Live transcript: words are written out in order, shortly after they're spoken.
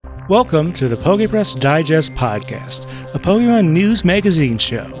Welcome to the PokePress Digest Podcast, a Pokemon news magazine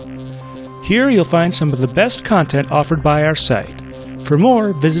show. Here you'll find some of the best content offered by our site. For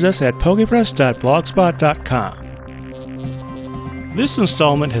more, visit us at pokepress.blogspot.com. This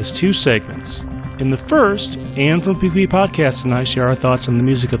installment has two segments. In the first, Anne from PP Podcast and I share our thoughts on the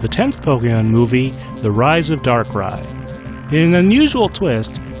music of the 10th Pokemon movie, The Rise of Darkrai. In an unusual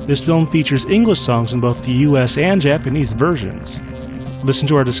twist, this film features English songs in both the US and Japanese versions. Listen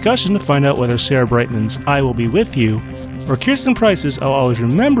to our discussion to find out whether Sarah Brightman's I Will Be With You or Kirsten Price's I'll Always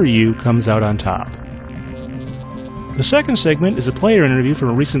Remember You comes out on top. The second segment is a player interview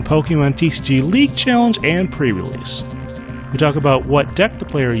from a recent Pokemon TCG League Challenge and pre-release. We talk about what deck the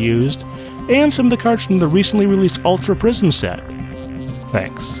player used and some of the cards from the recently released Ultra Prism set.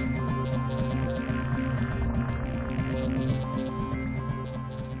 Thanks.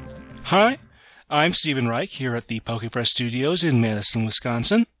 Hi, I'm Stephen Reich here at the PokePress Studios in Madison,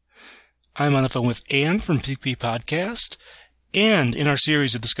 Wisconsin. I'm on the phone with Anne from PP Podcast, and in our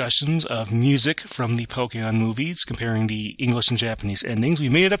series of discussions of music from the Pokemon movies, comparing the English and Japanese endings, we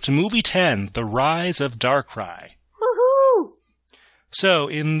made it up to movie 10, The Rise of Darkrai. Woohoo! So,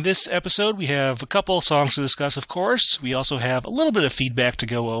 in this episode, we have a couple songs to discuss, of course. We also have a little bit of feedback to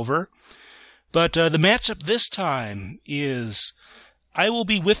go over. But the matchup this time is I Will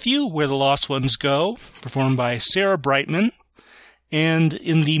Be With You, Where the Lost Ones Go, performed by Sarah Brightman, and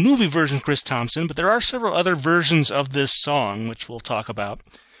in the movie version, Chris Thompson, but there are several other versions of this song, which we'll talk about.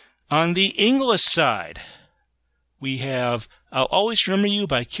 On the English side, we have I'll Always Remember You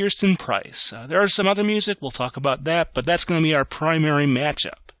by Kirsten Price. There is some other music, we'll talk about that, but that's going to be our primary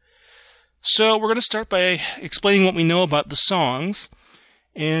matchup. So we're going to start by explaining what we know about the songs.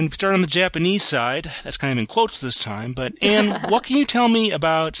 And we start on the Japanese side. That's kind of in quotes this time. But, Anne, what can you tell me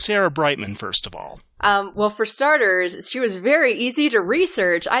about Sarah Brightman, first of all? Well, for starters, she was very easy to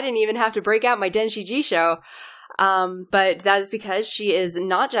research. I didn't even have to break out my Denshi G show. But that is because she is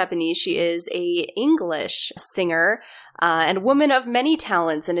not Japanese. She is a English singer and a woman of many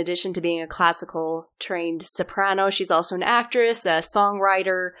talents. In addition to being a classical trained soprano, she's also an actress, a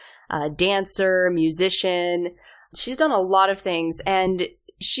songwriter, a dancer, musician. She's done a lot of things, and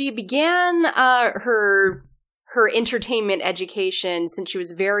she began her entertainment education since she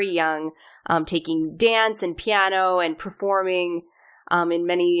was very young, taking dance and piano and performing in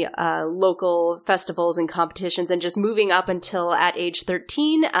many local festivals and competitions, and just moving up until at age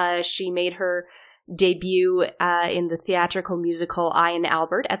 13, she made her debut in the theatrical musical I and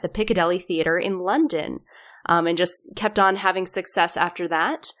Albert at the Piccadilly Theatre in London, and just kept on having success after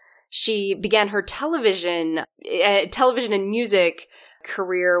that. She began her television and music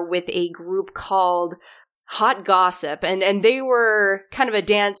career with a group called Hot Gossip, and they were kind of a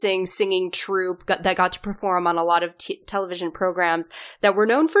dancing, singing troupe that got to perform on a lot of television programs that were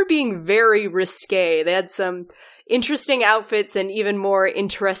known for being very risque. They had some interesting outfits and even more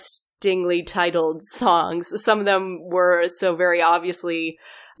interestingly titled songs. Some of them were so very obviously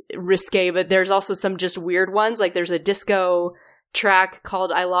risque, but there's also some just weird ones, like there's a disco track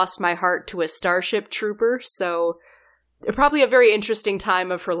called I Lost My Heart to a Starship Trooper, so probably a very interesting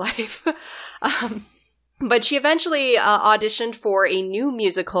time of her life. But she eventually auditioned for a new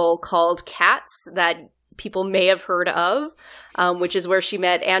musical called Cats that people may have heard of, which is where she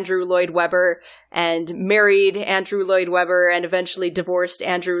met Andrew Lloyd Webber and married Andrew Lloyd Webber and eventually divorced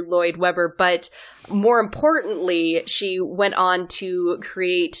Andrew Lloyd Webber. But more importantly, she went on to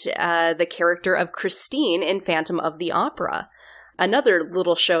create the character of Christine in Phantom of the Opera, another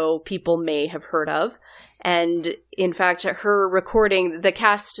little show people may have heard of. And in fact, her recording,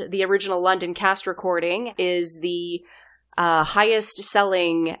 the original London cast recording, is the highest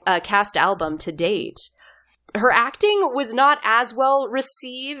selling cast album to date. Her acting was not as well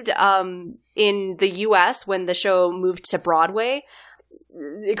received in the US when the show moved to Broadway.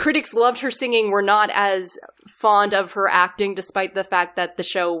 Critics loved her singing, were not as fond of her acting, despite the fact that the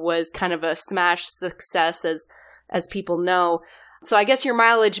show was kind of a smash success, as people know. So I guess your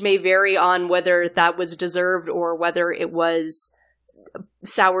mileage may vary on whether that was deserved or whether it was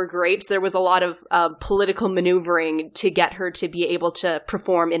sour grapes. There was a lot of political maneuvering to get her to be able to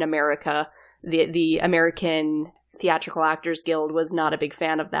perform in America. The American Theatrical Actors Guild was not a big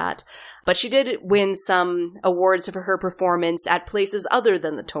fan of that. But she did win some awards for her performance at places other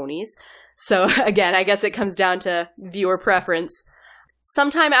than the Tonys. So again, I guess it comes down to viewer preference.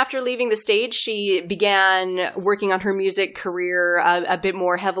 Sometime after leaving the stage, she began working on her music career a bit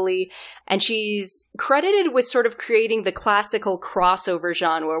more heavily, and she's credited with sort of creating the classical crossover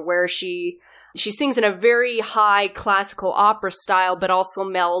genre, where she sings in a very high classical opera style, but also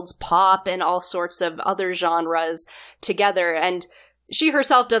melds pop and all sorts of other genres together. And she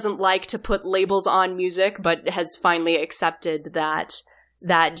herself doesn't like to put labels on music, but has finally accepted that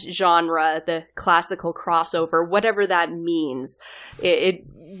genre, the classical crossover, whatever that means. It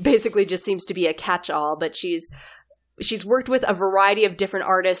basically just seems to be a catch-all, but she's worked with a variety of different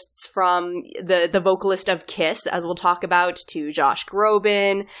artists, from the vocalist of Kiss, as we'll talk about, to Josh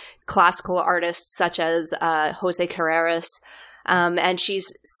Groban, classical artists such as Jose Carreras. And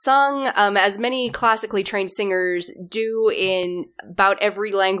she's sung, as many classically trained singers do, in about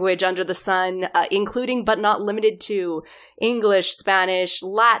every language under the sun, including but not limited to English, Spanish,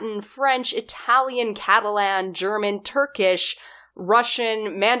 Latin, French, Italian, Catalan, German, Turkish,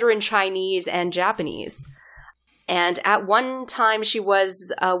 Russian, Mandarin Chinese, and Japanese. And at one time, she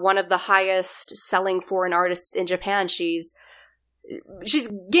was one of the highest selling foreign artists in Japan. She's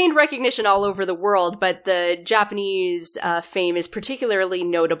gained recognition all over the world, but the Japanese fame is particularly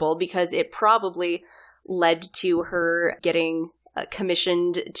notable because it probably led to her getting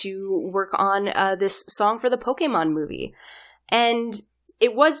commissioned to work on this song for the Pokemon movie. And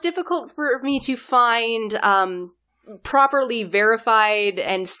it was difficult for me to find properly verified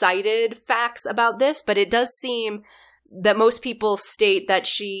and cited facts about this, but it does seem that most people state that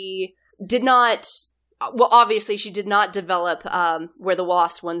she did not... Well, obviously, she did not develop Where the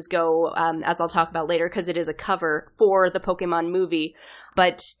Lost Ones Go, as I'll talk about later, because it is a cover for the Pokemon movie.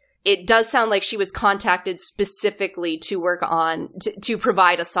 But it does sound like she was contacted specifically to work on, to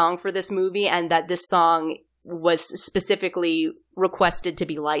provide a song for this movie, and that this song was specifically requested to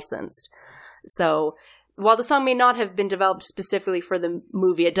be licensed. So, while the song may not have been developed specifically for the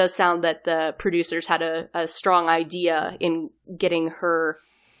movie, it does sound that the producers had a strong idea in getting her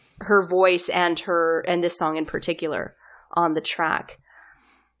voice and this song in particular on the track.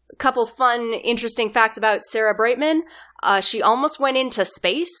 A couple fun, interesting facts about Sarah Brightman. She almost went into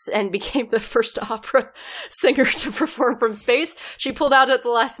space and became the first opera singer to perform from space. She pulled out at the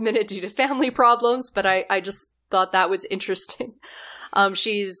last minute due to family problems, but I just thought that was interesting.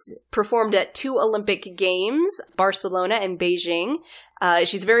 She's performed at 2 Olympic Games, Barcelona and Beijing.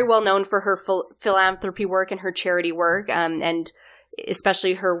 She's very well known for her philanthropy work and her charity work, and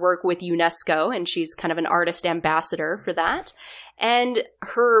especially her work with UNESCO, and she's kind of an artist ambassador for that. And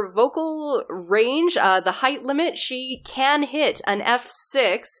her vocal range, the height limit, she can hit an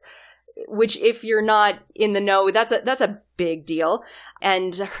F6, which, if you're not in the know, that's a big deal.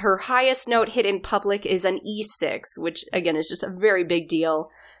 And her highest note hit in public is an E6, which, again, is just a very big deal.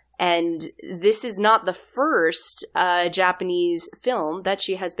 And this is not the first Japanese film that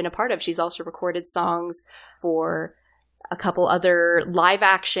she has been a part of. She's also recorded songs for a couple other live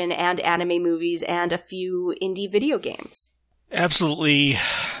action and anime movies and a few indie video games. Absolutely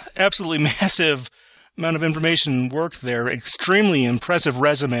massive amount of information and work there. Extremely impressive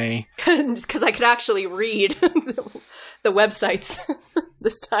resume. Because I could actually read the websites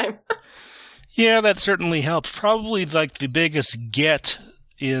this time. Yeah, that certainly helps. Probably like the biggest get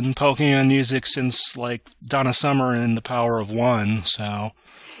in Pokemon music since like Donna Summer and The Power of One, so...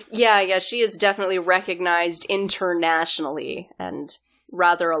 Yeah, she is definitely recognized internationally and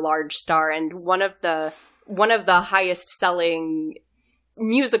rather a large star, and one of the highest selling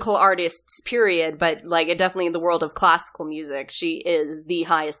musical artists, period, but like definitely in the world of classical music, she is the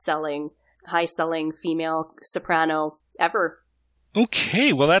high selling female soprano ever.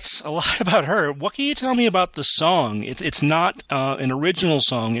 Okay, well that's a lot about her. What can you tell me about the song? It's not an original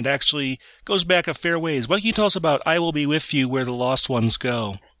song. It actually goes back a fair ways. What can you tell us about I Will Be With You, Where the Lost Ones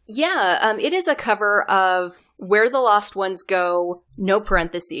Go? Yeah, it is a cover of Where the Lost Ones Go, no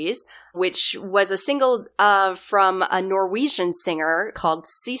parentheses, which was a single from a Norwegian singer called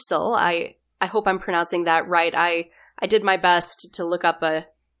Cecil. I hope I'm pronouncing that right. I did my best to look up a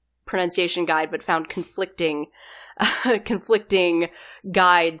pronunciation guide, but found conflicting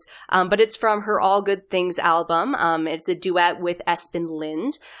guides. But it's from her All Good Things album. It's a duet with Espen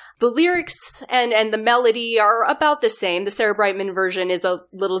Lind. The lyrics and the melody are about the same. The Sarah Brightman version is a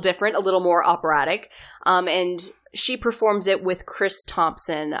little different, a little more operatic. And she performs it with Chris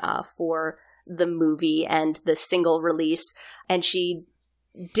Thompson for the movie and the single release. And she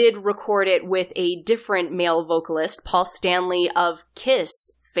did record it with a different male vocalist, Paul Stanley of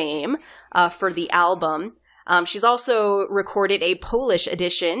Kiss fame, for the album. She's also recorded a Polish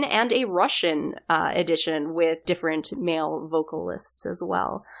edition and a Russian edition with different male vocalists as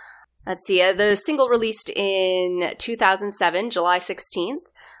well. Let's see, the single released in 2007, July 16th.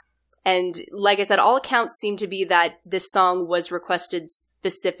 And like I said, all accounts seem to be that this song was requested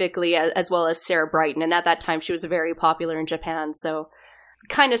specifically as well as Sarah Brightman. And at that time, she was very popular in Japan. So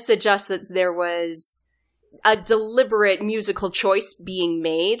kind of suggests that there was a deliberate musical choice being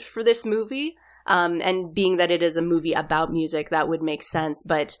made for this movie. And being that it is a movie about music, that would make sense.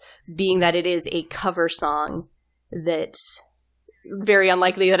 But being that it is a cover song, that's very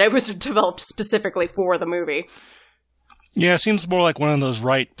unlikely that it was developed specifically for the movie. Yeah, it seems more like one of those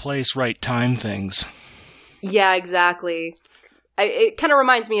right place, right time things. Yeah, exactly. It kind of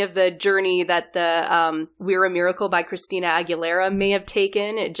reminds me of the journey that the We're a Miracle by Christina Aguilera may have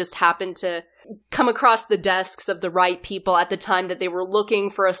taken. It just happened to come across the desks of the right people at the time that they were looking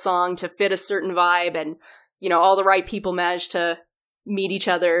for a song to fit a certain vibe, and, all the right people managed to meet each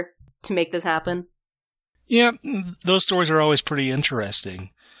other to make this happen. Yeah, those stories are always pretty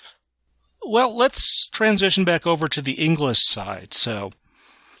interesting. Well, let's transition back over to the English side. So,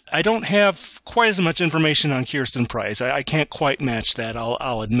 I don't have quite as much information on Kirsten Price. I can't quite match that,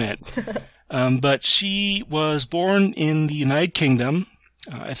 I'll admit. But she was born in the United Kingdom,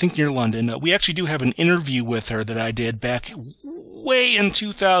 I think near London. We actually do have an interview with her that I did back way in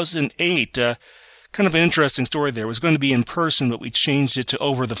 2008. Kind of an interesting story there. It was going to be in person, but we changed it to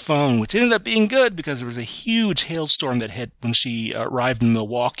over the phone, which ended up being good because there was a huge hailstorm that hit when she arrived in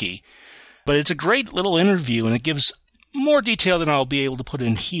Milwaukee. But it's a great little interview, and it gives more detail than I'll be able to put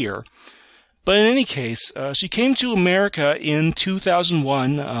in here. But in any case, she came to America in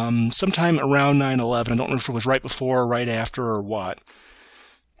 2001, sometime around 9/11. I don't remember if it was right before or right after or what.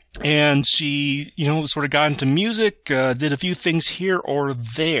 And she, sort of got into music, did a few things here or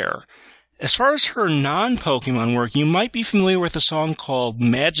there. As far as her non-Pokemon work, you might be familiar with a song called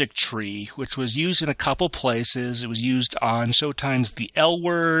Magic Tree, which was used in a couple places. It was used on Showtime's The L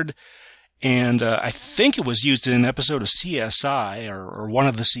Word, and I think it was used in an episode of CSI, or one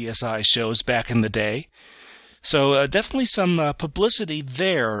of the CSI shows back in the day. So definitely some publicity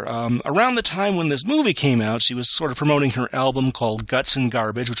there. Around the time when this movie came out, she was sort of promoting her album called Guts and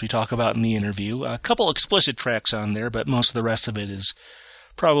Garbage, which we talk about in the interview. A couple explicit tracks on there, but most of the rest of it is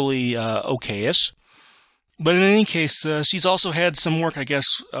probably okay-ish. But in any case, she's also had some work, I guess,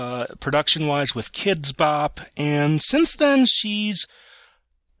 production-wise with Kidz Bop, and since then she's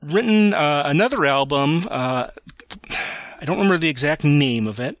written another album. I don't remember the exact name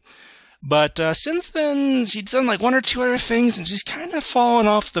of it, but since then she's done like one or two other things, and she's kind of fallen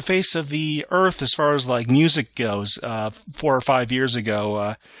off the face of the earth as far as like music goes. 4 or 5 years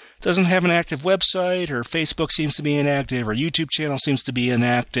ago, doesn't have an active website. Her Facebook seems to be inactive. Her YouTube channel seems to be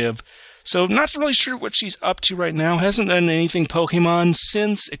inactive. So not really sure what she's up to right now. Hasn't done anything Pokemon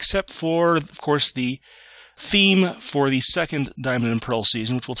since, except for, of course, the theme for the second Diamond and Pearl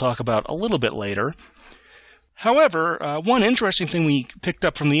season, which we'll talk about a little bit later. However, one interesting thing we picked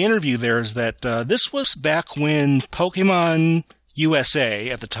up from the interview there is that this was back when Pokemon USA,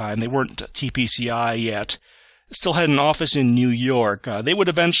 at the time, they weren't TPCI yet, still had an office in New York. They would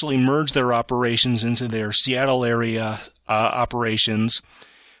eventually merge their operations into their Seattle area operations.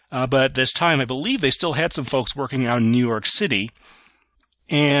 But at this time, I believe they still had some folks working out in New York City.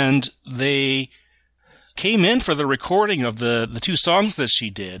 And they came in for the recording of the 2 songs that she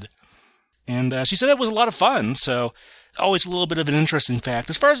did. And she said it was a lot of fun, so always a little bit of an interesting fact.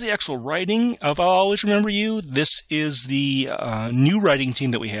 As far as the actual writing of I'll Always Remember You, this is the new writing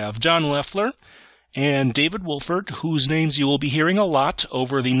team that we have. John Leffler and David Wolfert, whose names you will be hearing a lot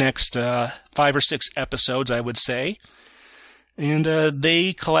over the next 5 or 6 episodes, I would say. And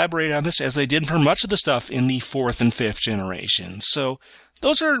they collaborate on this as they did for much of the stuff in the 4th and 5th generations. So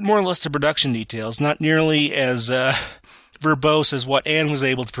those are more or less the production details, not nearly as verbose as what Anne was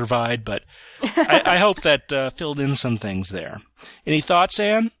able to provide, but I hope that filled in some things there. Any thoughts,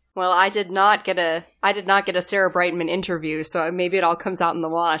 Anne? Well, I did not get a Sarah Brightman interview, so maybe it all comes out in the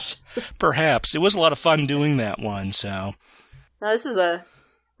wash. Perhaps. It was a lot of fun doing that one, so. Now, this is a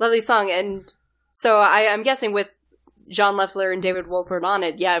lovely song, and so I'm guessing with John Leffler and David Wolfert on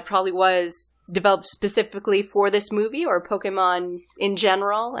it, yeah, it probably was developed specifically for this movie or Pokemon in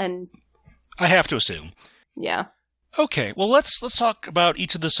general, and I have to assume. Yeah. Okay, well, let's talk about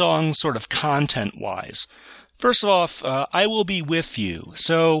each of the songs sort of content-wise. First off, I Will Be With You.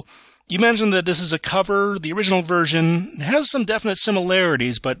 So, you mentioned that this is a cover. The original version has some definite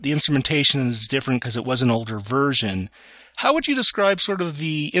similarities, but the instrumentation is different because it was an older version. How would you describe sort of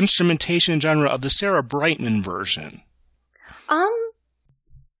the instrumentation genre of the Sarah Brightman version?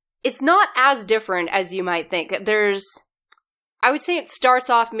 It's not as different as you might think. I would say it starts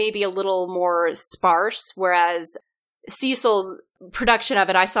off maybe a little more sparse, whereas Cecil's production of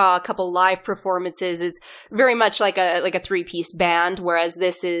it, I saw a couple live performances, is very much like a 3-piece band, whereas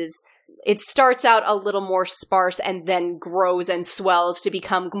it starts out a little more sparse and then grows and swells to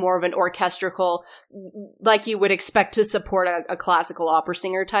become more of an orchestral, like you would expect to support a classical opera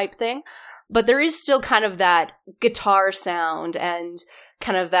singer type thing. But there is still kind of that guitar sound and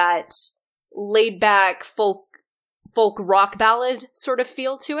kind of that laid back folk rock ballad sort of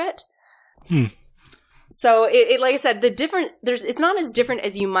feel to it. So it like I said, it's not as different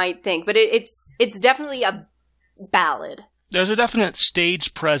as you might think, but it's definitely a ballad. There's a definite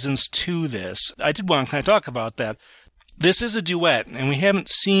stage presence to this. I did want to kind of talk about that. This is a duet, and we haven't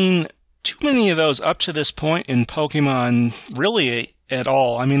seen too many of those up to this point in Pokemon really at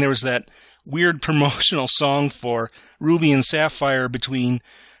all. I mean, there was that weird promotional song for Ruby and Sapphire between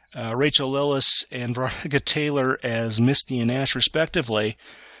Rachel Lillis and Veronica Taylor as Misty and Ash, respectively,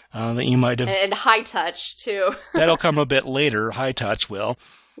 that you might have... And High Touch, too. That'll come a bit later. High Touch will.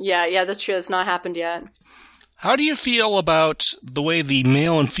 Yeah, that's true. That's not happened yet. How do you feel about the way the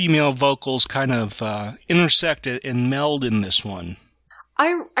male and female vocals kind of intersected and meld in this one?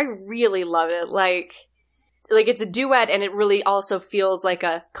 I really love it. Like it's a duet, and it really also feels like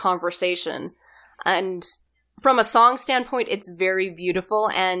a conversation. And from a song standpoint, it's very beautiful.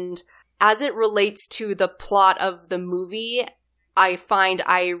 And as it relates to the plot of the movie, I find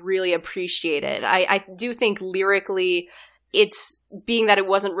I really appreciate it. I do think lyrically, it's being that it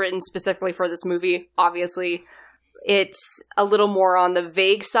wasn't written specifically for this movie, obviously, it's a little more on the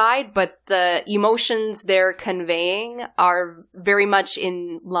vague side, but the emotions they're conveying are very much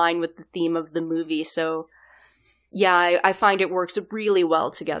in line with the theme of the movie. So, yeah, I find it works really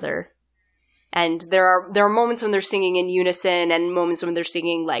well together. And there are moments when they're singing in unison, and moments when they're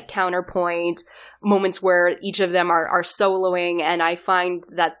singing like counterpoint, moments where each of them are soloing, and I find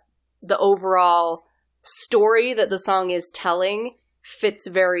that the overall story that the song is telling fits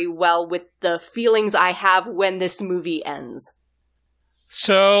very well with the feelings I have when this movie ends.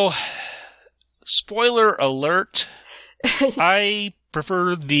 So, spoiler alert, I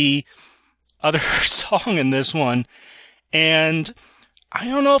prefer the other song in this one, and I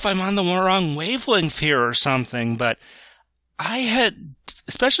don't know if I'm on the wrong wavelength here or something, but I had,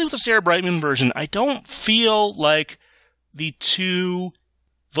 especially with the Sarah Brightman version, I don't feel like the two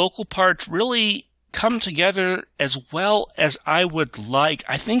vocal parts really come together as well as I would like.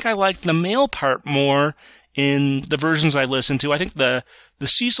 I think I like the male part more in the versions I listen to. I think the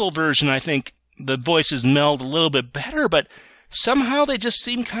Cecil version, I think the voices meld a little bit better, but somehow they just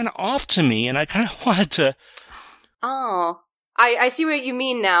seem kind of off to me, and I kind of wanted to... Oh, I see what you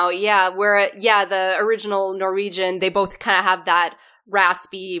mean now. Yeah, the original Norwegian, they both kind of have that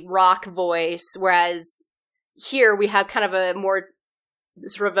raspy rock voice, whereas here we have kind of a more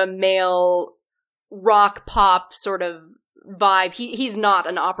sort of a male rock pop sort of vibe. He's not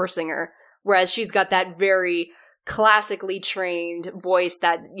an opera singer, whereas she's got that very classically trained voice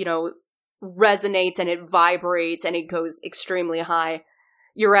that, you know, resonates and it vibrates and it goes extremely high.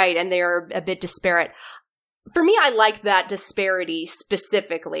 You're right, and they are a bit disparate. For me, I like that disparity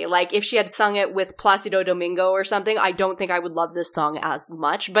specifically. Like, if she had sung it with Placido Domingo or something, I don't think I would love this song as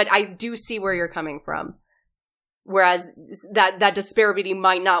much, but I do see where you're coming from. Whereas that disparity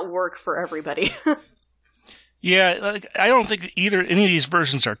might not work for everybody. Yeah, like, I don't think any of these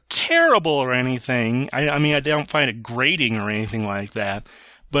versions are terrible or anything. I mean, I don't find it grating or anything like that.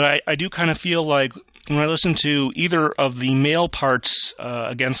 But I do kind of feel like when I listen to either of the male parts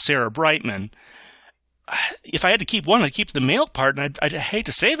against Sarah Brightman, if I had to keep one, I'd keep the male part. And I'd hate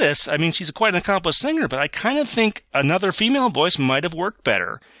to say this. I mean, she's quite an accomplished singer, but I kind of think another female voice might have worked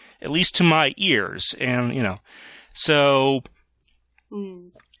better, at least to my ears. And, you know, so...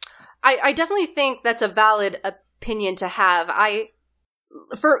 I definitely think that's a valid opinion to have.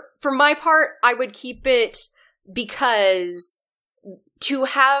 For my part, I would keep it because to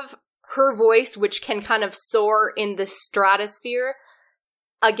have her voice, which can kind of soar in the stratosphere,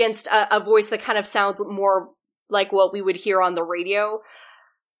 against a voice that kind of sounds more like what we would hear on the radio,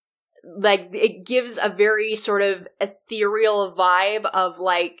 like, it gives a very sort of ethereal vibe of,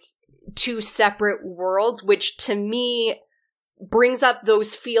 like, two separate worlds, which to me brings up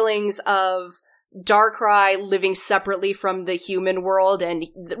those feelings of Darkrai living separately from the human world and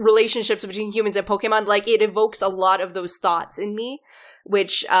relationships between humans and Pokemon. Like, it evokes a lot of those thoughts in me,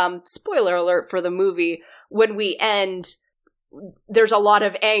 which, spoiler alert for the movie, when we end, there's a lot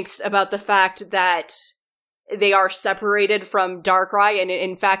of angst about the fact that they are separated from Darkrai, and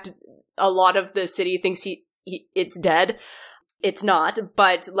in fact, a lot of the city thinks it's dead. It's not,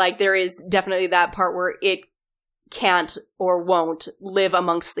 but, like, there is definitely that part where it can't or won't live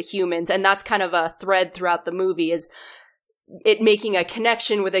amongst the humans, and that's kind of a thread throughout the movie, is it making a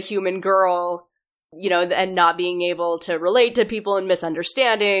connection with a human girl, you know, and not being able to relate to people and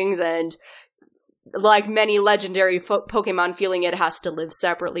misunderstandings, and like many legendary Pokemon, feeling it has to live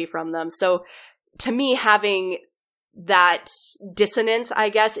separately from them. So to me, having that dissonance, I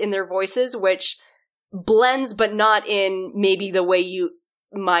guess, in their voices, which blends but not in maybe the way you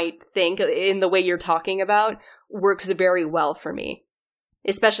might think in the way you're talking about works very well for me.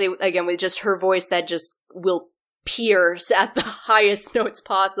 Especially, again, with just her voice that just will pierce at the highest notes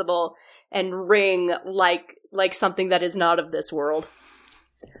possible and ring like something that is not of this world.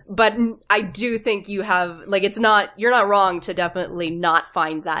 But I do think you have, like, you're not wrong to definitely not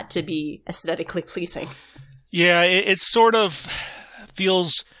find that to be aesthetically pleasing. Yeah, it sort of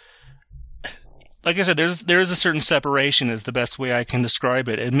feels, like I said, there is a certain separation is the best way I can describe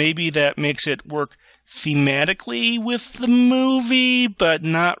it. And maybe that makes it work thematically with the movie, but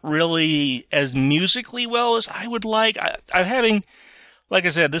not really as musically well as I would like. I'm having, like I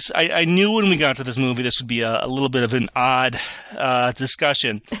said, I knew when we got to this movie this would be a little bit of an odd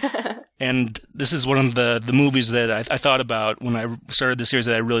discussion. And this is one of the movies that I thought about when I started the series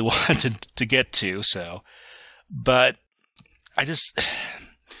that I really wanted to get to. So, but I just,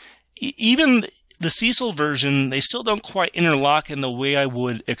 even the Cecil version, they still don't quite interlock in the way I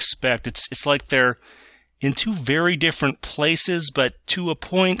would expect. It's like they're in two very different places, but to a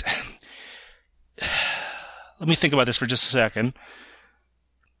point. Let me think about this for just a second.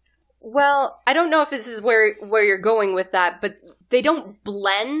 Well, I don't know if this is where you're going with that, but they don't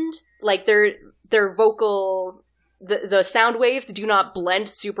blend. Like their vocal, the sound waves do not blend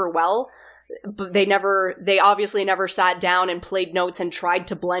super well. But they obviously never sat down and played notes and tried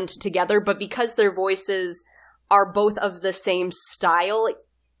to blend together. But because their voices are both of the same style,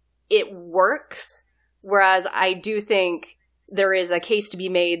 it works. Whereas I do think there is a case to be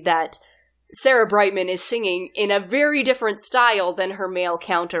made that Sarah Brightman is singing in a very different style than her male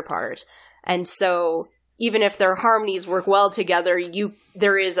counterpart. And so even if their harmonies work well together,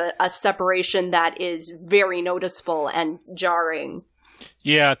 there is a separation that is very noticeable and jarring.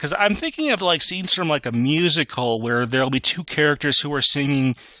 Yeah, because I'm thinking of like scenes from like a musical where there'll be two characters who are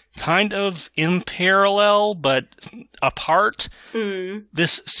singing kind of in parallel but apart.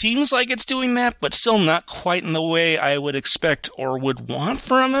 This seems like it's doing that, but still not quite in the way I would expect or would want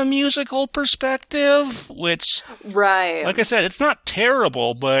from a musical perspective, which, right, like I said, it's not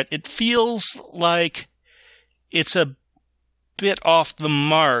terrible, but it feels like it's a bit off the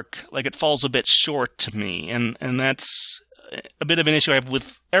mark, like it falls a bit short to me, and that's a bit of an issue I have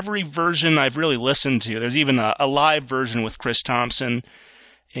with every version I've really listened to. There's even a live version with Chris Thompson,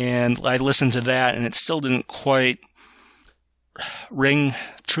 and I listened to that, and it still didn't quite ring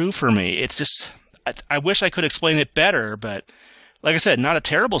true for me. It's just, I wish I could explain it better, but like I said, not a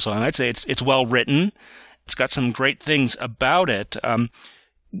terrible song. I'd say it's well written. It's got some great things about it.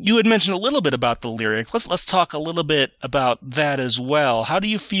 You had mentioned a little bit about the lyrics. Let's talk a little bit about that as well. How do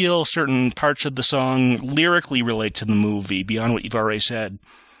you feel certain parts of the song lyrically relate to the movie beyond what you've already said?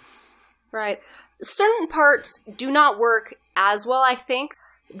 Right. Certain parts do not work as well, I think.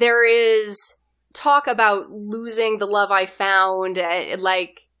 There is talk about losing the love I found,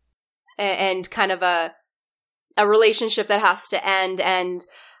 and kind of a relationship that has to end, and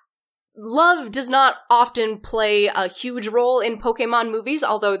love does not often play a huge role in Pokemon movies,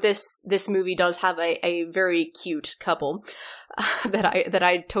 although this movie does have a very cute couple that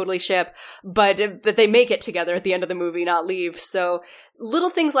I totally ship, but they make it together at the end of the movie, not leave. So little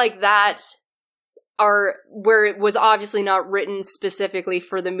things like that are where it was obviously not written specifically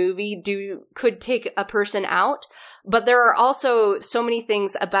for the movie could take a person out, but there are also so many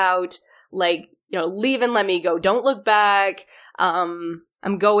things about, like, you know, leave and let me go, don't look back,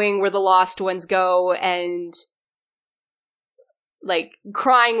 I'm going where the lost ones go, and like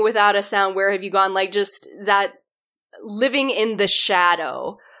crying without a sound, where have you gone? Like just that living in the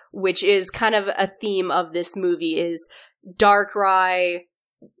shadow, which is kind of a theme of this movie, is Darkrai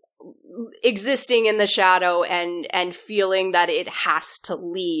existing in the shadow and feeling that it has to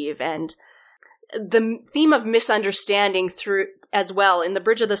leave, and the theme of misunderstanding through as well. In the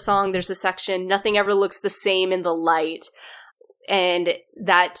bridge of the song, there's a section, nothing ever looks the same in the light. And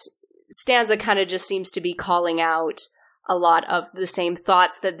that stanza kind of just seems to be calling out a lot of the same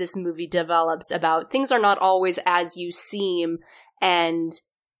thoughts that this movie develops about things are not always as you seem, and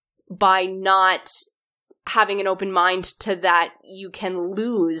by not having an open mind to that, you can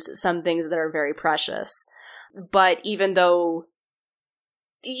lose some things that are very precious. But even though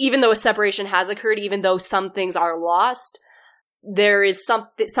a separation has occurred, even though some things are lost, there is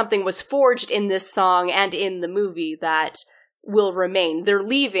something was forged in this song and in the movie that will remain. They're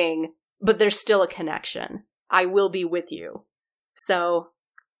leaving, but there's still a connection. I will be with you. So,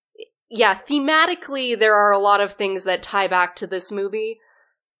 yeah, thematically, there are a lot of things that tie back to this movie.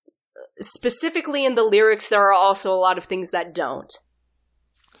 Specifically in the lyrics, there are also a lot of things that don't.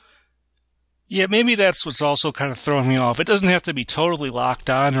 Yeah, maybe that's what's also kind of throwing me off. It doesn't have to be totally locked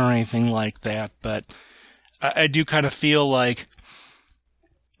on or anything like that, but I do kind of feel like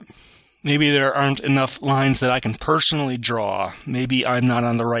maybe there aren't enough lines that I can personally draw. Maybe I'm not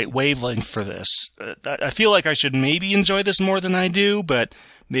on the right wavelength for this. I feel like I should maybe enjoy this more than I do, but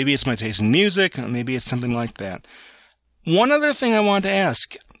maybe it's my taste in music, maybe it's something like that. One other thing I want to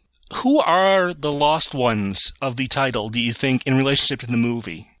ask, who are the lost ones of the title, do you think, in relationship to the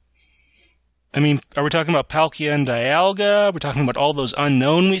movie? I mean, are we talking about Palkia and Dialga? Are we talking about all those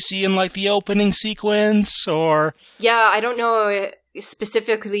unknown we see in, like, the opening sequence, or...? Yeah, I don't know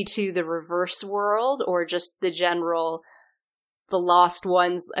specifically to the reverse world, or just the general, the lost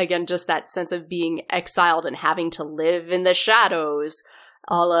ones, again, just that sense of being exiled and having to live in the shadows,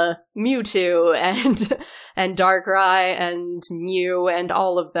 a la Mewtwo and Darkrai and Mew and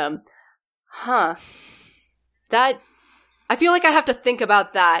all of them. Huh. That... I feel like I have to think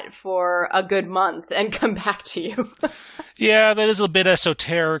about that for a good month and come back to you. Yeah, that is a bit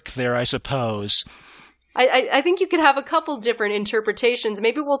esoteric there, I suppose. I think you could have a couple different interpretations.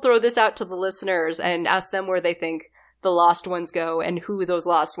 Maybe we'll throw this out to the listeners and ask them where they think the lost ones go and who those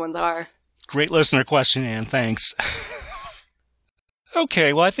lost ones are. Great listener question, Anne. Thanks.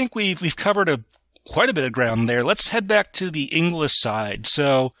 Okay, well, I think we've covered quite a bit of ground there. Let's head back to the English side.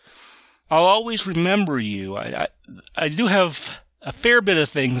 So... I'll always remember you. I do have a fair bit of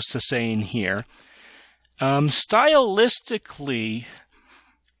things to say in here. Stylistically,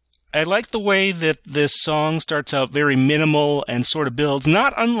 I like the way that this song starts out very minimal and sort of builds,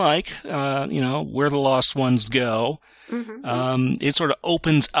 not unlike, Where the Lost Ones Go. Mm-hmm. It sort of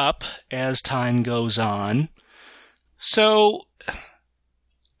opens up as time goes on. So,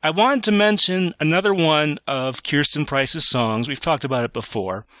 I wanted to mention another one of Kirsten Price's songs. We've talked about it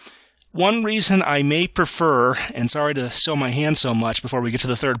before. One reason I may prefer, and sorry to show my hand so much before we get to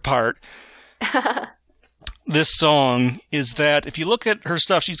the third part, this song is that if you look at her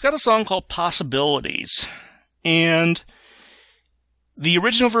stuff, she's got a song called Possibilities. And the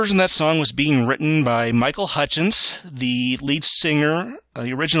original version of that song was being written by Michael Hutchence, the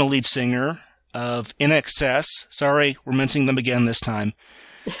original lead singer of INXS. Sorry, we're mentioning them again this time.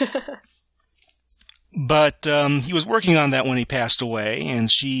 But he was working on that when he passed away, and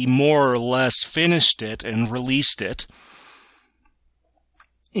she more or less finished it and released it.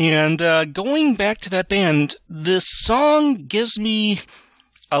 And going back to that band, this song gives me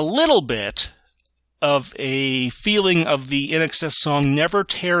a little bit of a feeling of the INXS song Never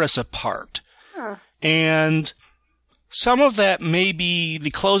Tear Us Apart. Huh. And some of that may be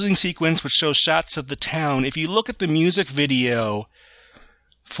the closing sequence, which shows shots of the town. If you look at the music video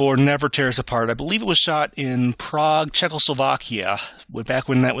for Never Tear Us Apart, I believe it was shot in Prague, Czechoslovakia, back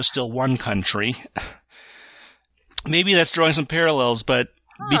when that was still one country. Maybe that's drawing some parallels, but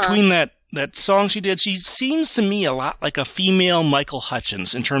between that song she did, she seems to me a lot like a female Michael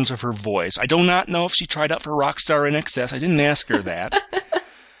Hutchence in terms of her voice. I do not know if she tried out for Rockstar INXS. I didn't ask her that.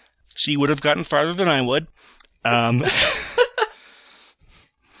 She would have gotten farther than I would.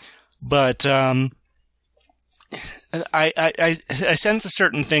 But I sense a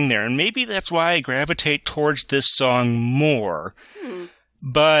certain thing there, and maybe that's why I gravitate towards this song more.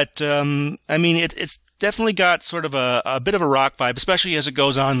 But, I mean, it's definitely got sort of a bit of a rock vibe, especially as it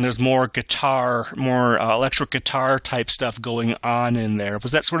goes on. There's more guitar, more electric guitar type stuff going on in there.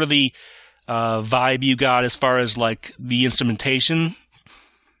 Was that sort of the vibe you got as far as, like, the instrumentation?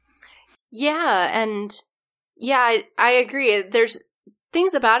 Yeah, and yeah, I agree. There's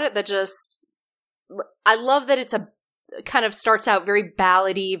things about it that just... I love that it's kind of starts out very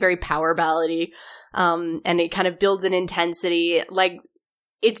ballady, very power ballady, and it kind of builds an intensity. Like,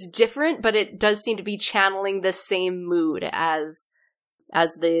 it's different, but it does seem to be channeling the same mood as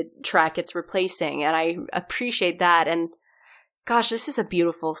the track it's replacing, and I appreciate that. And gosh, this is a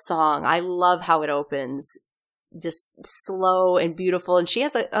beautiful song. I love how it opens, just slow and beautiful, and she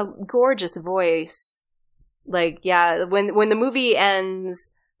has a gorgeous voice. Like, yeah, when the movie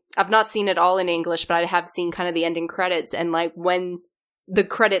ends, I've not seen it all in English, but I have seen kind of the ending credits, and like when the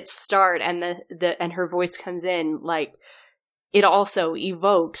credits start and and her voice comes in, like it also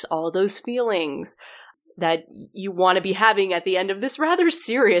evokes all those feelings that you want to be having at the end of this rather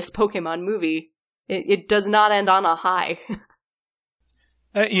serious Pokemon movie. It does not end on a high.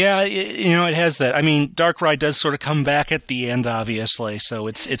 Yeah, it has that. I mean, Darkrai does sort of come back at the end, obviously, so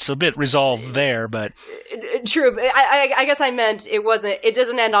it's a bit resolved there, but... True. I guess I meant it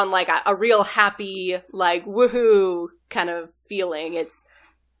doesn't end on, like, a real happy, like, woohoo kind of feeling. It's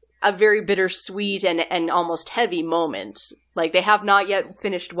a very bittersweet and almost heavy moment. Like, they have not yet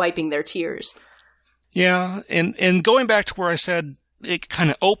finished wiping their tears. Yeah, and going back to where I said it kind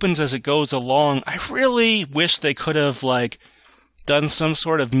of opens as it goes along, I really wish they could have, like, done some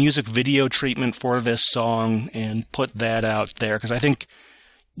sort of music video treatment for this song and put that out there, because I think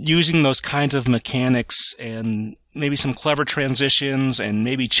using those kinds of mechanics and maybe some clever transitions and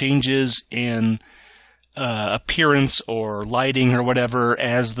maybe changes in appearance or lighting or whatever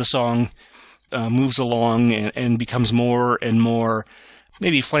as the song moves along and becomes more and more,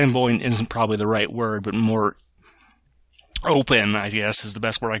 maybe flamboyant isn't probably the right word, but more open, I guess, is the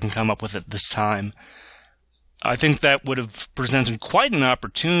best word I can come up with at this time. I think that would have presented quite an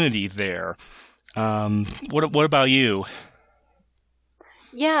opportunity there. What about you?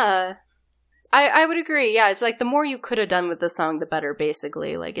 Yeah, I would agree. Yeah, it's like the more you could have done with the song, the better,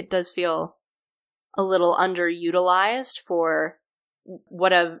 basically. Like, it does feel a little underutilized for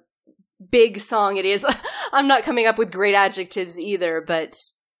what a big song it is. I'm not coming up with great adjectives either, but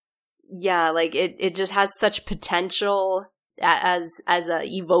yeah, like, it just has such potential as a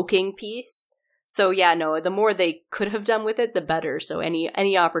evoking piece. So yeah, no, the more they could have done with it, the better. So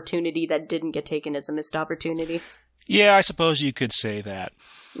any opportunity that didn't get taken is a missed opportunity. Yeah, I suppose you could say that.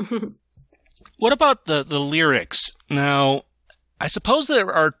 What about the lyrics? Now, I suppose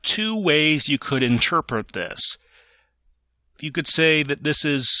there are two ways you could interpret this. You could say that this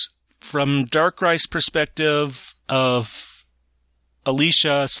is from Darkrai's perspective of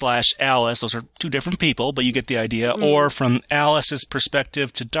Alicia/Alice. Those are two different people, but you get the idea. Or from Alice's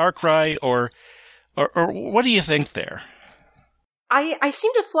perspective to Darkrai, or what do you think there? I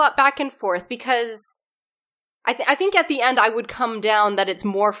seem to flop back and forth because I think at the end I would come down that it's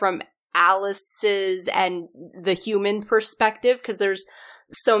more from Alice's and the human perspective, because there's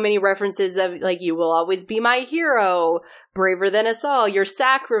so many references of, like, you will always be my hero, braver than us all, your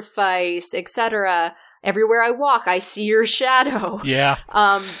sacrifice, etc. Everywhere I walk, I see your shadow. Yeah.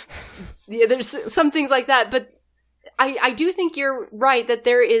 Yeah, there's some things like that, but I do think you're right that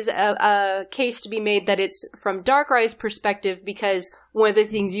there is a case to be made that it's from Darkrai's perspective, because one of the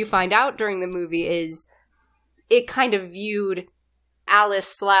things you find out during the movie is it kind of viewed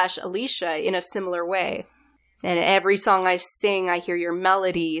Alice/Alicia in a similar way. And every song I sing, I hear your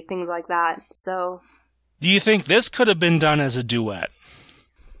melody, things like that. So, do you think this could have been done as a duet?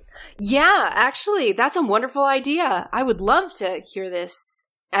 Yeah, actually, that's a wonderful idea. I would love to hear this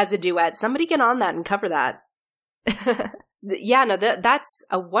as a duet. Somebody get on that and cover that. Yeah, no, that's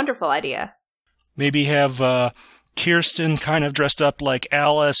a wonderful idea. Maybe have Kirsten kind of dressed up like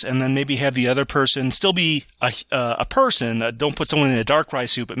Alice, and then maybe have the other person still be a person. Don't put someone in a Darkrai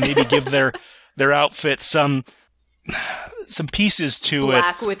suit, but maybe give their outfit some pieces to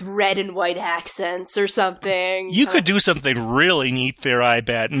Black with red and white accents or something. You could do something really neat there, I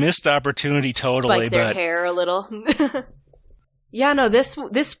bet. Missed opportunity totally. Spike their hair a little. Yeah, no, this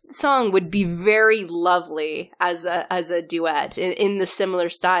song would be very lovely as a duet in the similar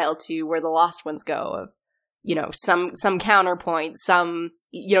style to Where the Lost Ones go, of, you know, some counterpoint, some,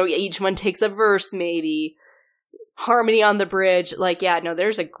 you know, each one takes a verse, maybe harmony on the bridge. Like, yeah, no,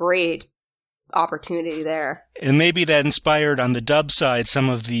 there's a great opportunity there. And maybe that inspired on the dub side some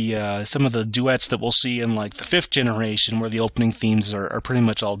of the duets that we'll see in, like, the 5th generation, where the opening themes are pretty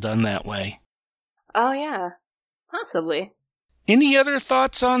much all done that way. Oh yeah, possibly. Any other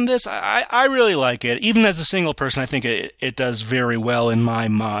thoughts on this? I really like it. Even as a single person, I think it does very well in my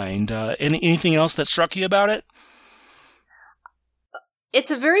mind. Anything else that struck you about it? It's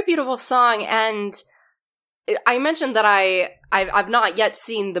a very beautiful song, and I mentioned that I've not yet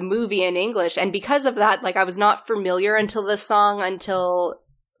seen the movie in English, and because of that, like, I was not familiar until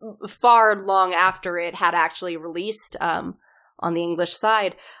far long after it had actually released on the English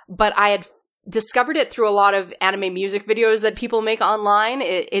side. But I had discovered it through a lot of anime music videos that people make online.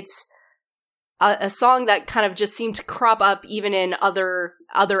 It's a song that kind of just seemed to crop up even in other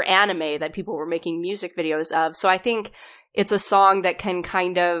anime that people were making music videos of. So I think it's a song that can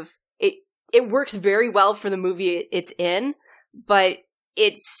kind of, it works very well for the movie it's in, but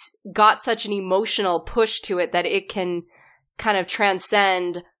it's got such an emotional push to it that it can kind of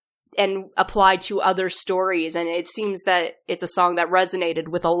transcend and apply to other stories. And it seems that it's a song that resonated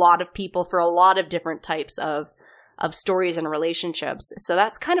with a lot of people for a lot of different types of stories and relationships. So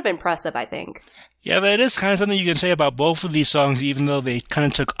that's kind of impressive, I think. Yeah, that is kind of something you can say about both of these songs, even though they kind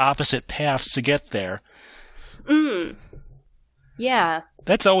of took opposite paths to get there. Yeah.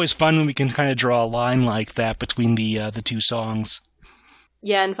 That's always fun when we can kind of draw a line like that between the two songs.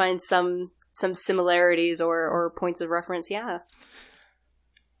 Yeah, and find some similarities or points of reference, yeah.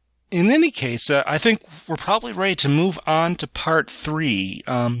 In any case, I think we're probably ready to move on to part 3.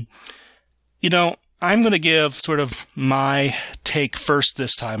 You know, I'm going to give sort of my take first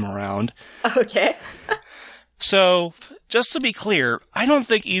this time around. Okay. So, just to be clear, I don't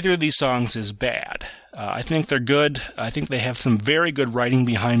think either of these songs is bad. I think they're good. I think they have some very good writing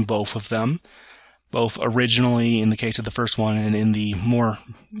behind both of them. both originally in the case of the first one and in the more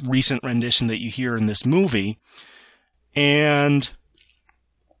recent rendition that you hear in this movie. And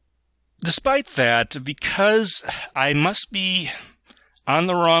despite that, because I must be on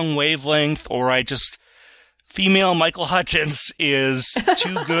the wrong wavelength, or female Michael Hutchence is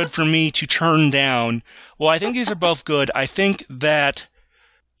too good for me to turn down. Well, I think these are both good. I think that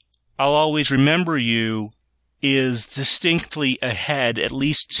I'll Always Remember You is distinctly ahead, at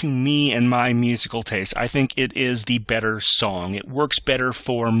least to me and my musical taste. I think it is the better song. It works better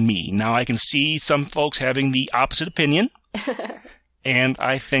for me. Now, I can see some folks having the opposite opinion, and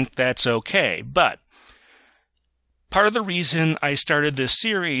I think that's okay. But part of the reason I started this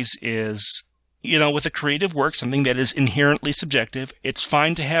series is, with a creative work, something that is inherently subjective, it's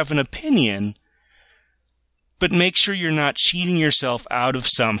fine to have an opinion, but make sure you're not cheating yourself out of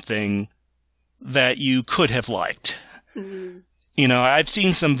something that you could have liked. Mm-hmm. I've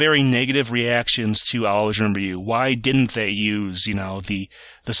seen some very negative reactions to I'll Always Remember You. Why didn't they use, the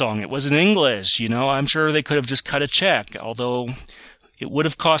song? It was in English, I'm sure they could have just cut a check, although it would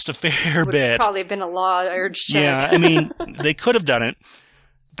have cost a fair bit. Probably been a large check. Yeah, they could have done it,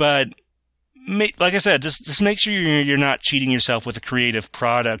 but like I said, just make sure you're not cheating yourself with a creative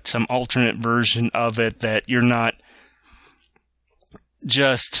product, some alternate version of it, that you're not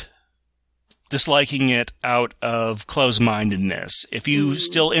just disliking it out of closed-mindedness. If you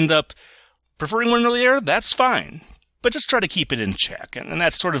still end up preferring one or the other, that's fine. But just try to keep it in check. And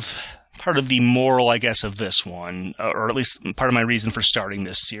that's sort of part of the moral, I guess, of this one, or at least part of my reason for starting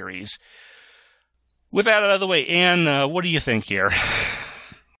this series. With that out of the way, Anne, what do you think here?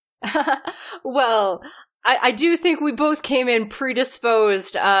 Well, I do think we both came in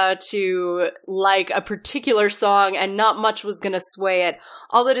predisposed to like a particular song, and not much was going to sway it.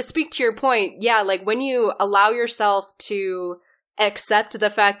 Although, to speak to your point, yeah, like when you allow yourself to accept the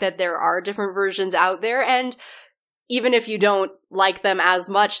fact that there are different versions out there, and even if you don't like them as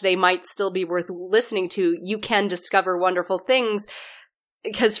much, they might still be worth listening to, you can discover wonderful things.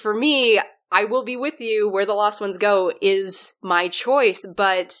 Because for me, I Will Be With You, Where the Lost Ones Go is my choice,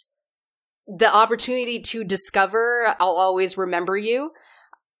 but the opportunity to discover I'll Always Remember You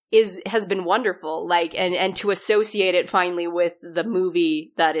has been wonderful. Like, and to associate it finally with the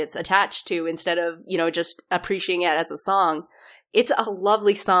movie that it's attached to, instead of, just appreciating it as a song. It's a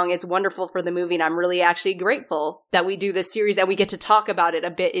lovely song. It's wonderful for the movie, and I'm really actually grateful that we do this series and we get to talk about it a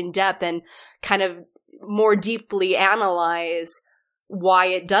bit in depth and kind of more deeply analyze why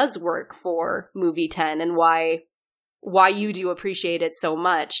it does work for movie 10 and why you do appreciate it so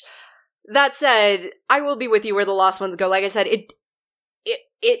much. That said, I Will Be With You, Where the Lost Ones Go. Like I said,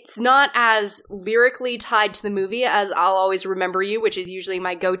 it's not as lyrically tied to the movie as I'll Always Remember You, which is usually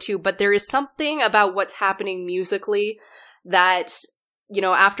my go-to, but there is something about what's happening musically that,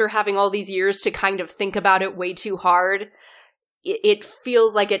 after having all these years to kind of think about it way too hard, it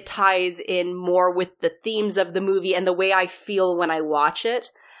feels like it ties in more with the themes of the movie and the way I feel when I watch it.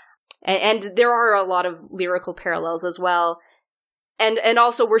 And there are a lot of lyrical parallels as well. And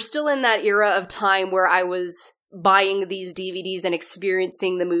also, we're still in that era of time where I was buying these DVDs and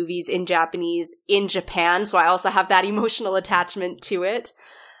experiencing the movies in Japanese in Japan, so I also have that emotional attachment to it.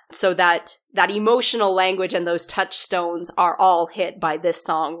 So that emotional language and those touchstones are all hit by this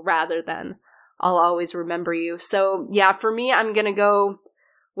song rather than I'll Always Remember You. So yeah, for me, I'm gonna go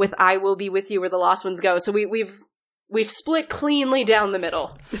with I Will Be With You, Where the Lost Ones Go. So we've split cleanly down the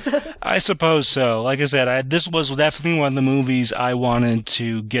middle. I suppose so. Like I said, this was definitely one of the movies I wanted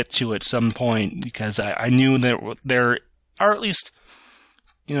to get to at some point, because I knew that there are at least,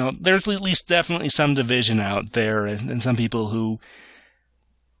 there's at least definitely some division out there, and some people who,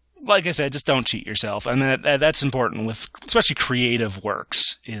 like I said, just don't cheat yourself. And that's important with especially creative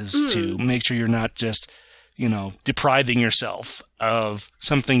works, is to make sure you're not just, depriving yourself of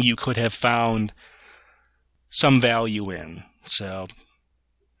something you could have found some value in. So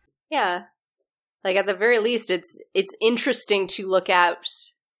yeah, like at the very least, it's interesting to look at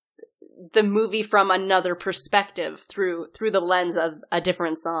the movie from another perspective through the lens of a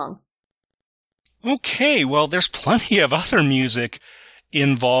different song. Okay, well, there's plenty of other music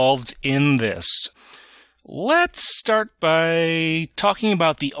involved in this. Let's start by talking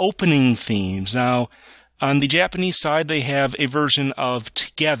about the opening themes. Now, on the Japanese side, they have a version of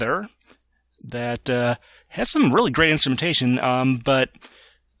Together that has some really great instrumentation, but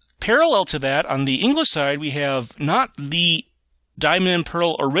parallel to that, on the English side, we have not the Diamond and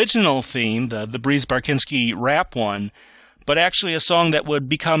Pearl original theme, the Breeze Barkinski rap one, but actually a song that would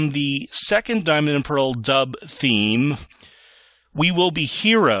become the second Diamond and Pearl dub theme, We Will Be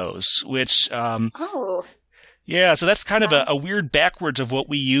Heroes, which, Yeah, so that's kind of a weird backwards of what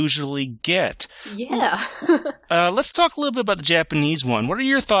we usually get. Yeah. Let's talk a little bit about the Japanese one. What are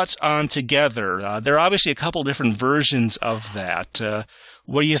your thoughts on Together? There are obviously a couple different versions of that.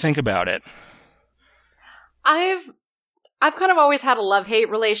 What do you think about it? I've kind of always had a love-hate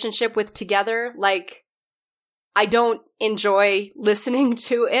relationship with Together. Like, I don't enjoy listening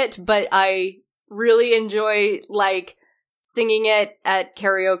to it, but I really enjoy, like, singing it at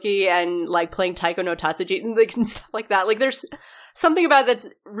karaoke and, like, playing Taiko no Tatsuji and, like, and stuff like that. Like, there's something about it that's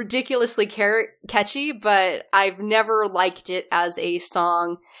ridiculously catchy, but I've never liked it as a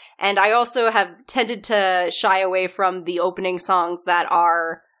song. And I also have tended to shy away from the opening songs that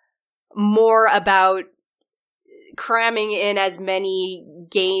are more about cramming in as many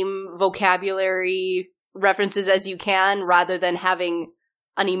game vocabulary references as you can, rather than having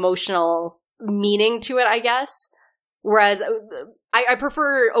an emotional meaning to it, I guess. Whereas I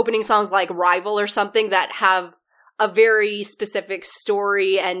prefer opening songs like Rival or something that have a very specific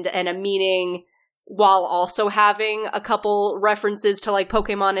story and a meaning, while also having a couple references to, like,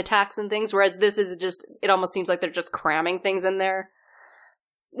 Pokemon attacks and things. Whereas this is just, it almost seems like they're just cramming things in there.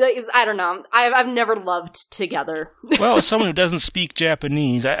 I don't know. I've never loved Together. Well, as someone who doesn't speak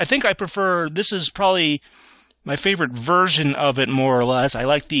Japanese, I think I prefer, this is probably my favorite version of it, more or less. I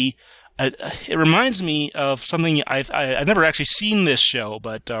like it reminds me of something, I've never actually seen this show,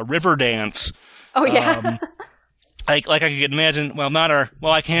 but Riverdance. Oh, yeah. Like I could imagine,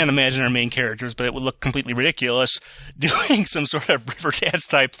 I can't imagine our main characters, but it would look completely ridiculous doing some sort of Riverdance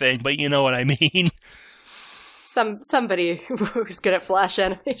type thing, but you know what I mean. Somebody who's good at Flash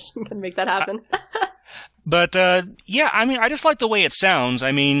animation can make that happen. But, yeah, I mean, I just like the way it sounds.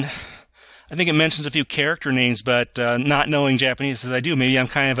 I mean, I think it mentions a few character names, but not knowing Japanese as I do, maybe I'm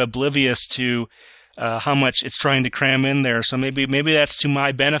kind of oblivious to how much it's trying to cram in there. So maybe that's to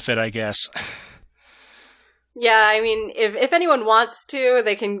my benefit, I guess. Yeah, I mean, if anyone wants to,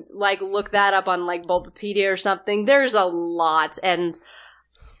 they can, like, look that up on, like, Bulbapedia or something. There's a lot, and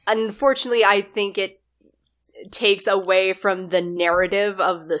unfortunately, I think it takes away from the narrative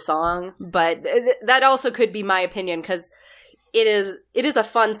of the song, but that also could be my opinion, because it is a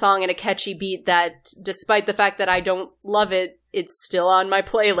fun song and a catchy beat that, despite the fact that I don't love it, it's still on my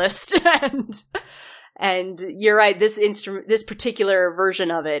playlist. and you're right, this particular version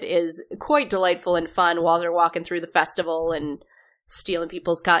of it is quite delightful and fun while they're walking through the festival and stealing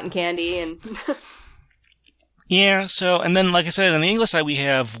people's cotton candy and Yeah, so, and then, like I said, on the English side we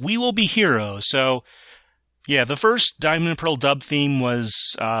have We Will Be Heroes. So yeah, the first Diamond and Pearl dub theme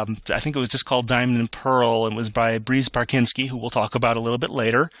was, I think it was just called Diamond and Pearl, and was by Breeze Parkinski, who we'll talk about a little bit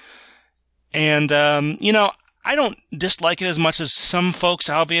later. And, I don't dislike it as much as some folks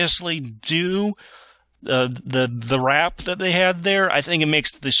obviously do. The rap that they had there, I think it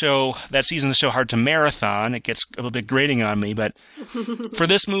makes that season of the show hard to marathon. It gets a little bit grating on me, but for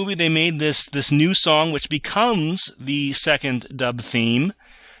this movie, they made this new song, which becomes the second dub theme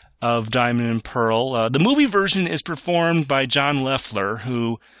of Diamond and Pearl. The movie version is performed by John Leffler,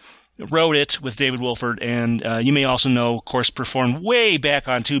 who wrote it with David Wolford, and you may also know, of course, performed way back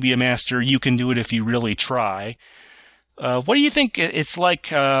on To Be a Master, You Can Do It If You Really Try. What do you think it's like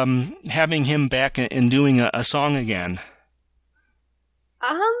having him back and doing a song again?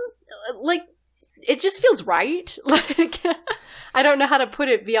 Like, it just feels right. Like, I don't know how to put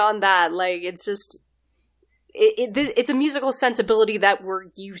it beyond that. Like, it's just... It's a musical sensibility that we're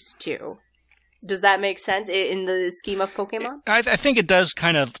used to. Does that make sense in the scheme of Pokemon? I think it does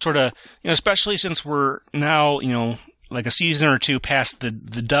kind of sort of, especially since we're now, like a season or two past the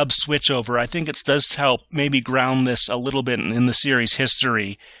dub switchover. I think it does help maybe ground this a little bit in the series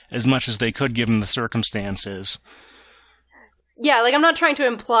history as much as they could given the circumstances. Yeah, like I'm not trying to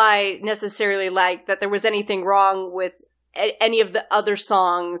imply necessarily like that there was anything wrong with any of the other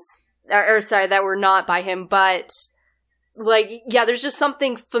songs that were not by him, but like, yeah, there's just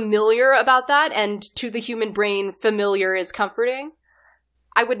something familiar about that, and to the human brain, familiar is comforting.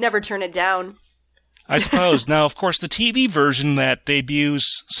 I would never turn it down. I suppose. Now, of course, the TV version that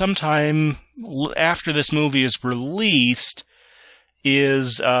debuts sometime after this movie is released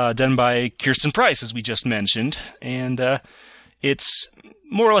is done by Kirsten Price, as we just mentioned, and it's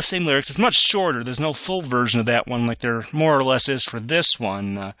more or less same lyrics. It's much shorter. There's no full version of that one like there more or less is for this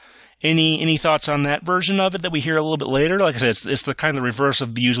one. Any thoughts on that version of it that we hear a little bit later? Like I said, it's the kind of reverse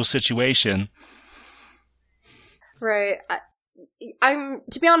of the usual situation. Right. I'm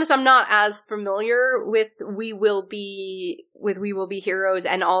to be honest, I'm not as familiar with We Will Be Heroes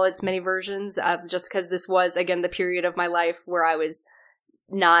and all its many versions, just because this was again the period of my life where I was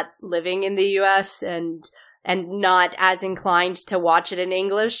not living in the US and and not as inclined to watch it in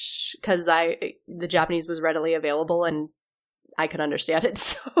English because the Japanese was readily available and I could understand it.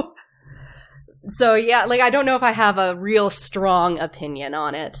 So yeah, like I don't know if I have a real strong opinion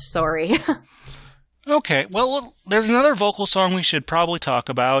on it. Sorry. Okay, well, there's another vocal song we should probably talk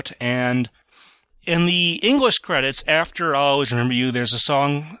about, and in the English credits, after I'll Always Remember You, there's a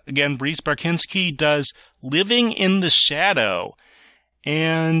song, again, Breeze Barkinski does Living in the Shadow,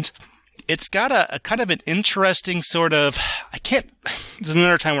 and it's got a kind of an interesting sort of, this is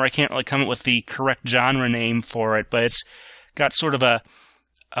another time where I can't really come up with the correct genre name for it, but it's got sort of a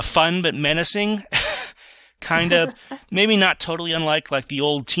fun but menacing kind of, maybe not totally unlike like the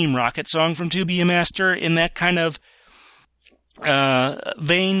old Team Rocket song from To Be a Master in that kind of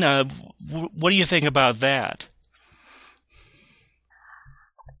vein. What do you think about that?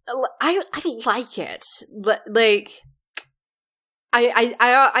 I like it. Like,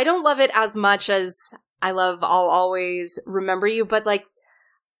 I don't love it as much as I love I'll Always Remember You, but like,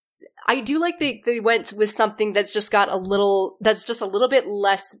 I do like they went with something that's just a little bit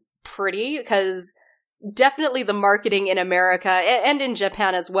less pretty, because definitely the marketing in America and in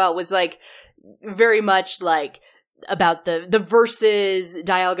Japan as well was like very much like about the verses,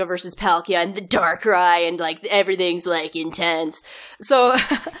 Dialga versus Palkia and the Darkrai, and like everything's like intense. So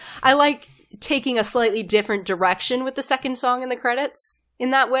I like taking a slightly different direction with the second song in the credits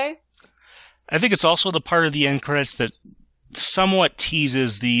in that way. I think it's also the part of the end credits that somewhat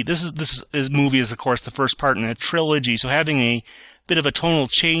teases this movie is of course the first part in a trilogy, so having a bit of a tonal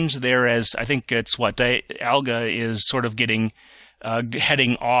change there, as I think it's what Dialga is sort of getting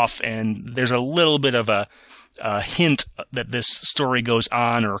heading off, and there's a little bit of a hint that this story goes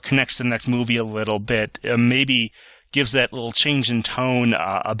on or connects to the next movie a little bit, maybe gives that little change in tone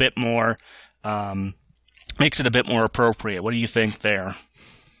a bit more, makes it a bit more appropriate. What do you think there?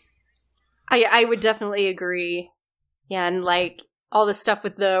 I would definitely agree. Yeah, and like all the stuff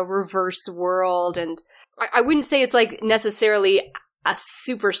with the reverse world, and I wouldn't say it's like necessarily a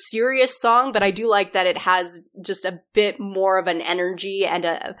super serious song, but I do like that it has just a bit more of an energy and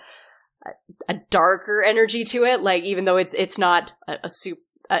a darker energy to it. Like, even though it's not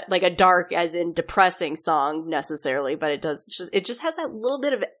like a dark as in depressing song necessarily, but it just has that little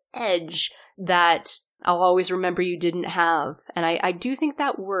bit of edge that I'll Always Remember You didn't have, and I do think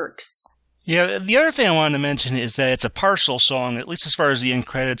that works. Yeah, the other thing I wanted to mention is that it's a partial song, at least as far as the end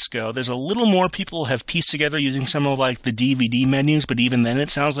credits go. There's a little more people have pieced together using some of like the DVD menus, but even then it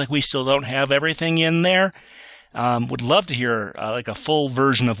sounds like we still don't have everything in there. Would love to hear like a full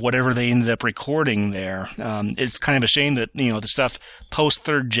version of whatever they ended up recording there. It's kind of a shame that, the stuff post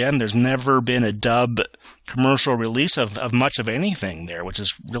third gen, there's never been a dub commercial release of much of anything there, which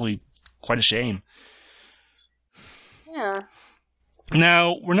is really quite a shame. Yeah.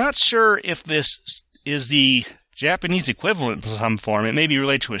 Now, we're not sure if this is the Japanese equivalent in some form. It may be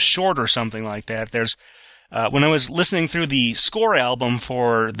related to a short or something like that. There's, when I was listening through the score album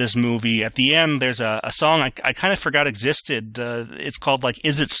for this movie, at the end there's a song I kind of forgot existed. It's called like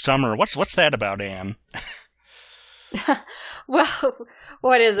 "Is It Summer?" What's that about, Anne? Well,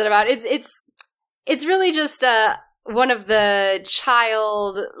 what is it about? It's really just one of the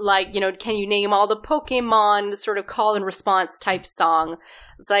child, like, can you name all the Pokemon sort of call and response type song.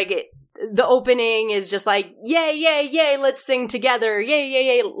 It's like the opening is just like, yay, yay, yay, let's sing together. Yay,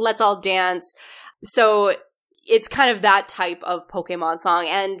 yay, yay, let's all dance. So it's kind of that type of Pokemon song.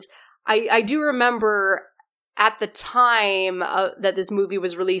 And I do remember at the time that this movie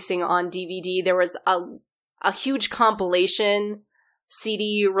was releasing on DVD, there was a huge compilation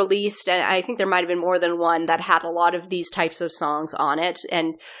CD released, and I think there might have been more than one that had a lot of these types of songs on it.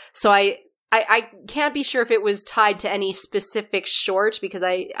 And so I can't be sure if it was tied to any specific short, because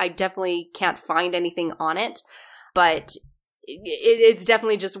I definitely can't find anything on it. But it's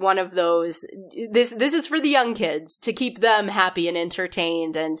definitely just one of those. This is for the young kids to keep them happy and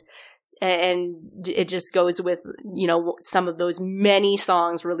entertained, and it just goes with, some of those many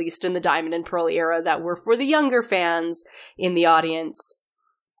songs released in the Diamond and Pearl era that were for the younger fans in the audience.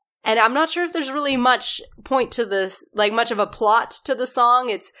 And I'm not sure if there's really much point to this, like much of a plot to the song.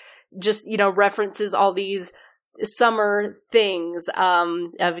 It's just, references all these summer things,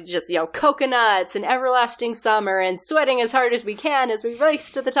 of just, coconuts and everlasting summer and sweating as hard as we can as we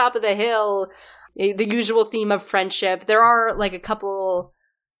race to the top of the hill. The usual theme of friendship. There are like a couple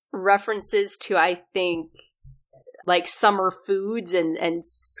references to, I think, like summer foods and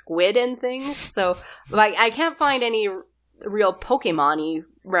squid and things. So like I can't find any real Pokemon-y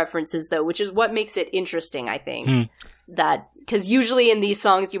references though, which is what makes it interesting, I think. That because usually in these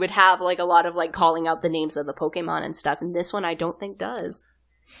songs you would have like a lot of like calling out the names of the Pokemon and stuff, and this one I don't think does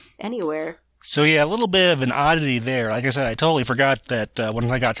anywhere. So yeah, a little bit of an oddity there. Like I said, I totally forgot that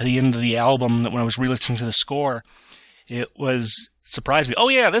when I got to the end of the album, that when I was re-listening to the score, it surprised me. Oh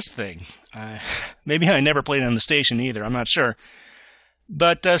yeah, this thing. Maybe I never played it on the station either. I'm not sure.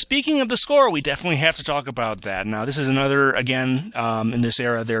 But speaking of the score, we definitely have to talk about that. Now, this is another, again, in this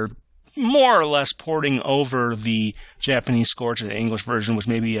era, they're more or less porting over the Japanese score to the English version, with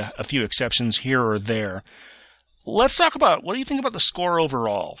maybe a few exceptions here or there. Let's talk about, what do you think about the score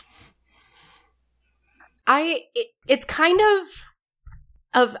overall? It's kind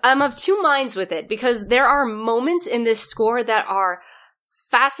of I'm of two minds with it, because there are moments in this score that are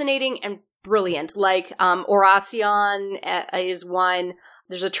fascinating and brilliant. Like, Oracion is one.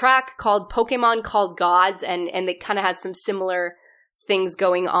 There's a track called Pokemon Called Gods, and it kind of has some similar things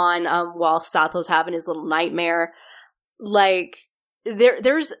going on, while Sato's having his little nightmare. Like,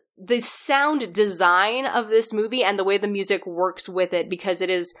 there's the sound design of this movie and the way the music works with it, because it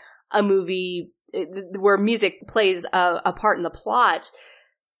is a movie where music plays a part in the plot,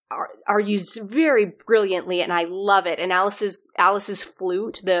 are used very brilliantly, and I love it. And Alice's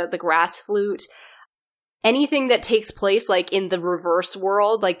flute, the grass flute, anything that takes place like in the reverse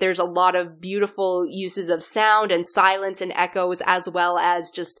world, like there's a lot of beautiful uses of sound and silence and echoes, as well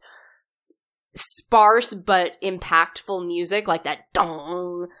as just sparse but impactful music like that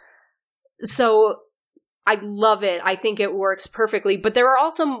dong. So I love it. I think it works perfectly. But there are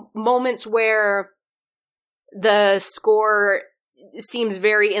also moments where the score seems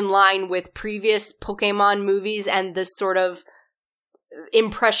very in line with previous Pokemon movies and this sort of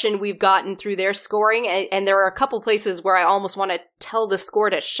impression we've gotten through their scoring. And there are a couple places where I almost want to tell the score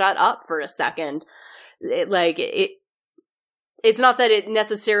to shut up for a second. It's not that it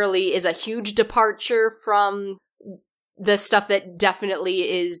necessarily is a huge departure from the stuff that definitely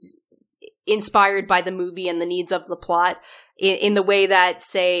is inspired by the movie and the needs of the plot, in the way that,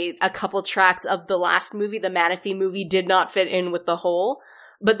 say, a couple tracks of the last movie, the Manaphy movie, did not fit in with the whole.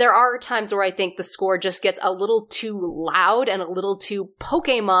 But there are times where I think the score just gets a little too loud and a little too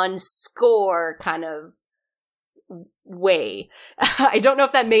Pokemon score kind of way. I don't know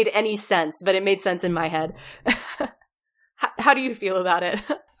if that made any sense, but it made sense in my head. How do you feel about it?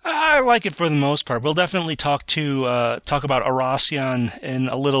 I like it for the most part. We'll definitely talk about Oracion in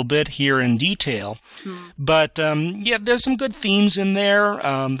a little bit here in detail. But, yeah, there's some good themes in there.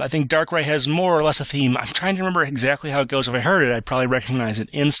 I think Darkrai has more or less a theme. I'm trying to remember exactly how it goes. If I heard it, I'd probably recognize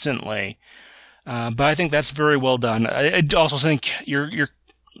it instantly. But I think that's very well done. I also think you're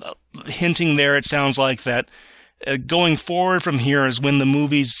hinting there, it sounds like, that going forward from here is when the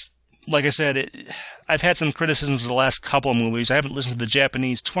movies, like I said, I've had some criticisms of the last couple of movies. I haven't listened to the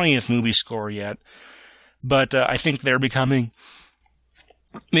Japanese 20th movie score yet, but I think they're becoming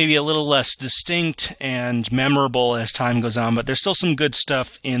maybe a little less distinct and memorable as time goes on, but there's still some good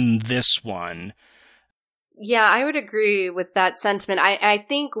stuff in this one. Yeah, I would agree with that sentiment. I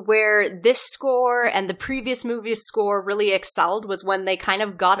think where this score and the previous movie's score really excelled was when they kind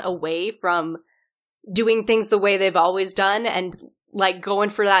of got away from doing things the way they've always done and like going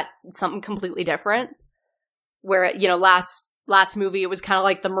for that something completely different. Where, last movie, it was kind of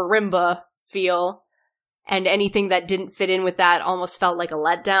like the marimba feel, and anything that didn't fit in with that almost felt like a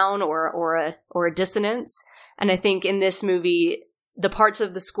letdown or a dissonance. And I think in this movie, the parts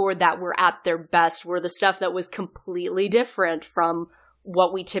of the score that were at their best were the stuff that was completely different from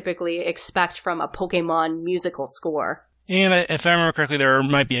what we typically expect from a Pokemon musical score. And if I remember correctly, there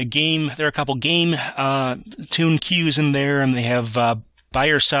might be there are a couple game tune cues in there, and they have By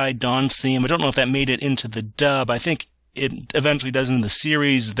Your Side, Dawn's theme. I don't know if that made it into the dub. I think it eventually does in the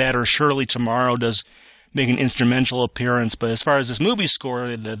series. That or Surely Tomorrow does make an instrumental appearance. But as far as this movie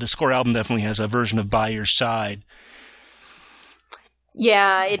score, the score album definitely has a version of By Your Side.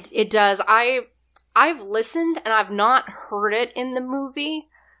 Yeah, it does. I've listened and I've not heard it in the movie.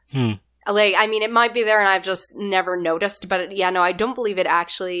 It might be there and I've just never noticed. But yeah, no, I don't believe it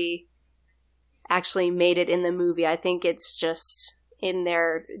actually made it in the movie. I think it's just in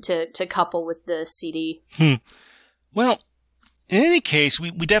there to couple with the CD. Well, in any case,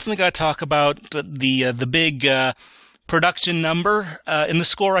 we definitely got to talk about the big production number in the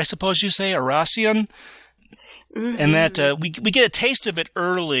score, I suppose you say, Oracion. Mm-hmm. And that we get a taste of it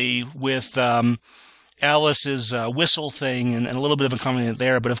early with Alice's whistle thing and a little bit of accompaniment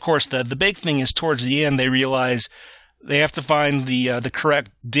there. But of course, the big thing is towards the end, they realize they have to find the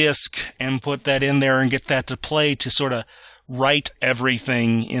correct disc and put that in there and get that to play to sort of write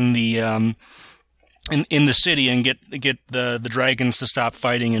everything in the in the city and get the dragons to stop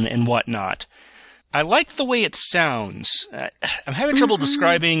fighting and whatnot. I like the way it sounds. I'm having trouble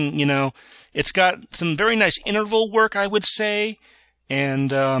describing, it's got some very nice interval work, I would say,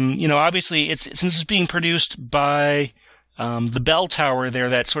 And, obviously, since it's being produced by the bell tower there,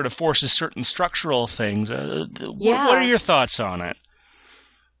 that sort of forces certain structural things. What are your thoughts on it?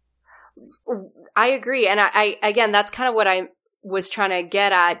 I agree. And I again, that's kind of what I was trying to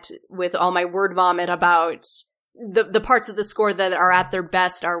get at with all my word vomit about the parts of the score that are at their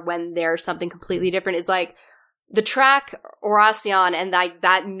best are when they're something completely different. It's like the track Oración and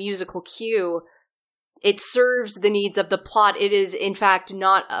that musical cue, it serves the needs of the plot. It is, in fact,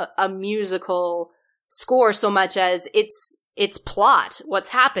 not a musical score so much as it's plot, what's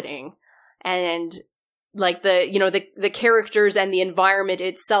happening. And like the characters and the environment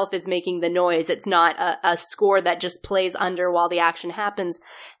itself is making the noise. It's not a score that just plays under while the action happens.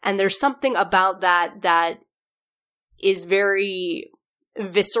 And there's something about that is very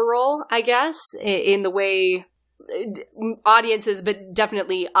visceral, I guess, in the way audiences, but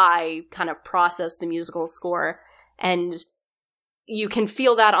definitely I kind of process the musical score. And you can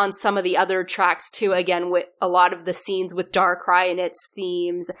feel that on some of the other tracks too, again, with a lot of the scenes with Darkrai and its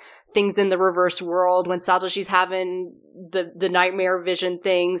themes, things in the reverse world, when Satoshi's having the nightmare vision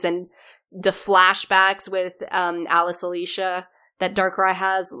things, and the flashbacks with Alice Alicia that Darkrai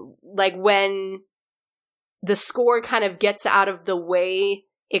has, like when the score kind of gets out of the way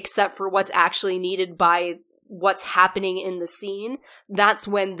except for what's actually needed by what's happening in the scene, that's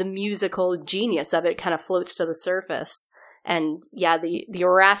when the musical genius of it kind of floats to the surface. And yeah, the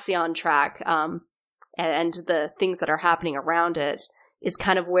Oración track, and the things that are happening around it is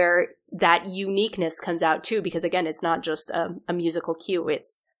kind of where that uniqueness comes out too, because again, it's not just a musical cue,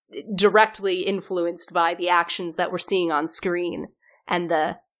 it's directly influenced by the actions that we're seeing on screen and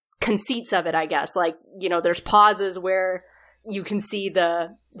the conceits of it, I guess. Like, there's pauses where you can see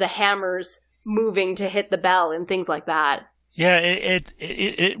the hammers moving to hit the bell and things like that. Yeah,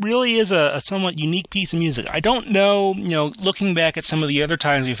 it really is a somewhat unique piece of music. I don't know, looking back at some of the other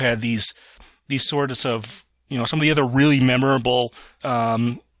times we've had these sorts of, some of the other really memorable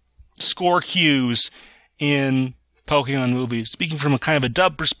score cues in Pokemon movies. Speaking from a kind of a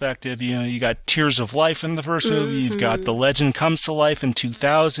dub perspective, you got Tears of Life in the first movie, you've got The Legend Comes to Life in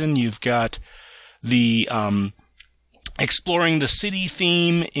 2000, you've got the Exploring the City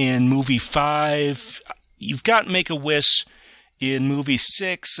theme in movie 5, you've got Make-A-Wish in movie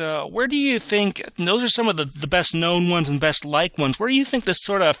 6. Where do you think, those are some of the best known ones and best liked ones, where do you think this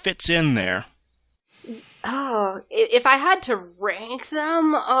sort of fits in there? Oh, if I had to rank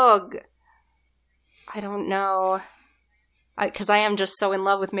them, I don't know. Because I am just so in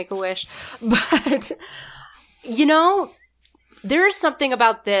love with Make-A-Wish. But, there is something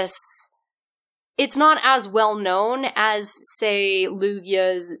about this. It's not as well known as, say,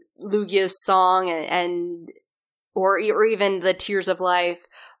 Lugia's song or even the Tears of Life,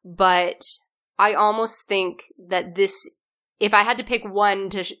 but I almost think that this, if I had to pick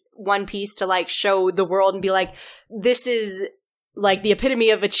one piece to like show the world and be like, this is like the epitome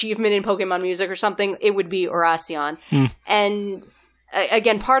of achievement in Pokemon music or something, it would be Oración. And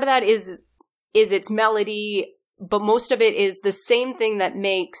again, part of that is its melody, but most of it is the same thing that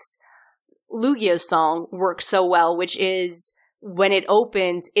makes Lugia's song work so well, which is when it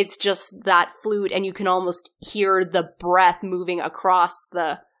opens, it's just that flute, and you can almost hear the breath moving across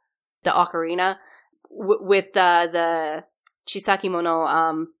the ocarina. With the Chisaki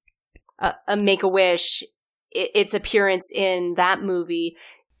Mono, a Make-A-Wish, its appearance in that movie,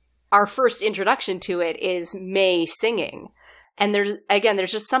 our first introduction to it is May singing. And there's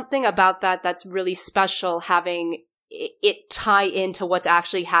just something about that that's really special, having it tie into what's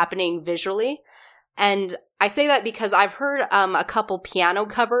actually happening visually. And I say that because I've heard a couple piano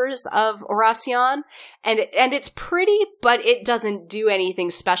covers of Oración, and it's pretty, but it doesn't do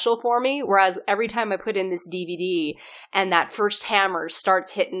anything special for me. Whereas every time I put in this DVD and that first hammer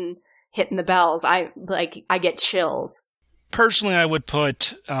starts hitting the bells, I get chills. Personally, I would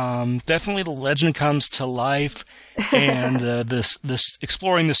put definitely The Legend Comes to Life and this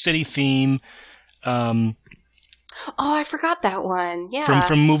Exploring the City theme. Oh, I forgot that one. Yeah,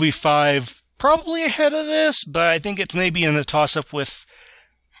 from movie 5. Probably ahead of this, but I think it's maybe in a toss-up with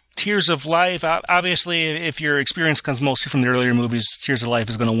Tears of Life. Obviously, if your experience comes mostly from the earlier movies, Tears of Life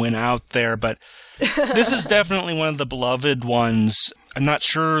is going to win out there, but this is definitely one of the beloved ones. I'm not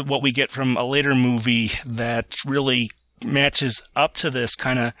sure what we get from a later movie that really matches up to this,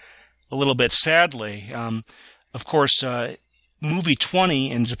 kind of a little bit sadly. Of course, movie 20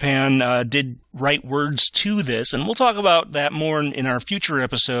 in Japan did write words to this, and we'll talk about that more in our future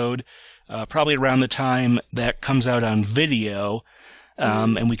episode. Probably around the time that comes out on video,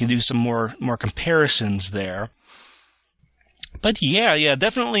 and we can do some more comparisons there. But yeah,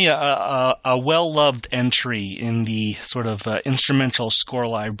 definitely a well-loved entry in the sort of instrumental score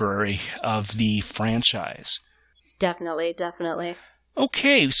library of the franchise. Definitely.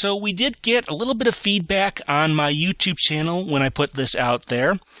 Okay, so we did get a little bit of feedback on my YouTube channel when I put this out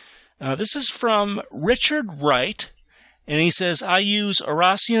there. This is from Richard Wright, and he says, I use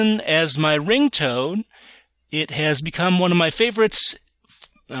Oracion as my ringtone. It has become one of my favorites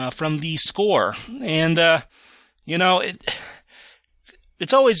from the score. And,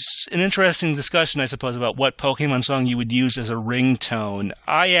 it's always an interesting discussion, I suppose, about what Pokemon song you would use as a ringtone.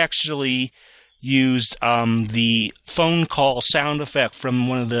 I actually used the phone call sound effect from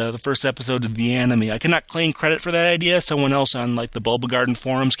one of the first episodes of the anime. I cannot claim credit for that idea. Someone else on like the Bulba Garden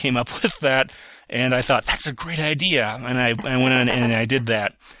forums came up with that, and I thought, that's a great idea. And I went on and I did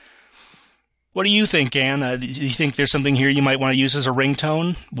that. What do you think, Anne? Do you think there's something here you might want to use as a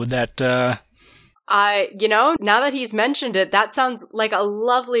ringtone? Would that... now that he's mentioned it, that sounds like a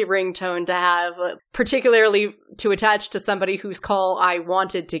lovely ringtone to have, particularly to attach to somebody whose call I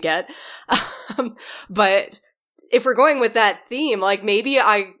wanted to get. But if we're going with that theme, like maybe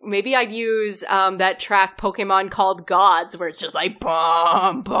I'd use that track Pokemon called Gods, where it's just like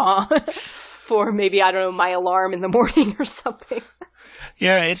bum bum for maybe, I don't know, my alarm in the morning or something.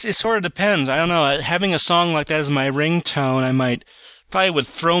 Yeah, it sort of depends. I don't know. Having a song like that as my ringtone, probably would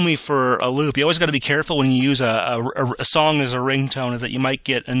throw me for a loop. You always got to be careful when you use a song as a ringtone, is that you might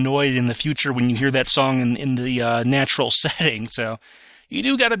get annoyed in the future when you hear that song in the natural setting. So you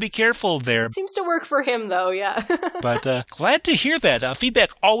do got to be careful there. It seems to work for him, though, yeah. But glad to hear that.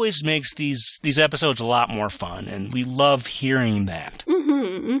 Feedback always makes these episodes a lot more fun, and we love hearing that.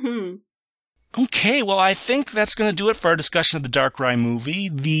 Okay, well, I think that's going to do it for our discussion of the Darkrai movie.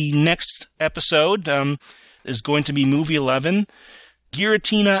 The next episode is going to be movie 11.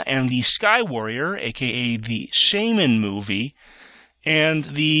 Giratina and the Sky Warrior, aka the Shaman movie, and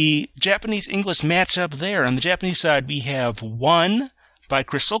the Japanese-English matchup there. On the Japanese side, we have One by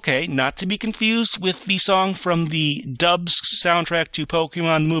Crystal K, not to be confused with the song from the Dubs soundtrack to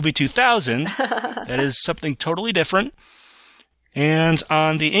Pokemon Movie 2000. That is something totally different. And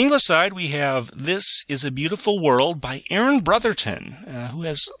on the English side, we have This Is a Beautiful World by Aaron Brotherton, who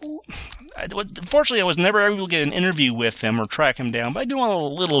has... Unfortunately, I was never able to get an interview with him or track him down, but I do know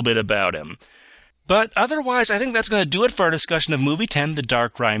a little bit about him. But otherwise, I think that's going to do it for our discussion of Movie 10, the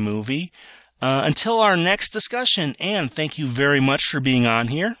Darkrai movie. Until our next discussion, Anne, thank you very much for being on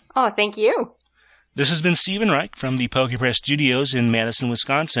here. Oh, thank you. This has been Stephen Reich from the PokePress Studios in Madison,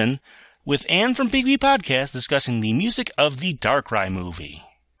 Wisconsin, with Anne from Piggy Podcast discussing the music of the Darkrai movie.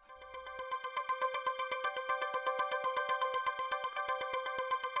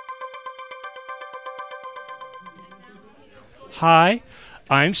 Hi,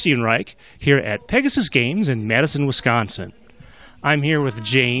 I'm Stephen Reich, here at Pegasus Games in Madison, Wisconsin. I'm here with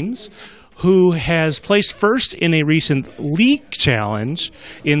James, who has placed first in a recent league challenge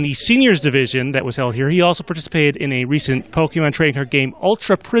in the seniors division that was held here. He also participated in a recent Pokemon trading card game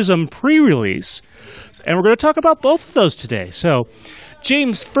Ultra Prism pre-release. And we're going to talk about both of those today. So,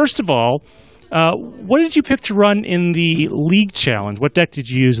 James, first of all, what did you pick to run in the league challenge? What deck did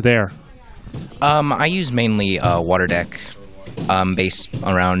you use there? I use mainly Water Deck. Based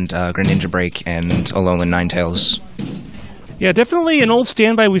around Greninja Break and Alolan Ninetales. Yeah, definitely an old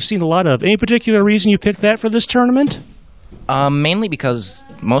standby we've seen a lot of. Any particular reason you picked that for this tournament? Mainly because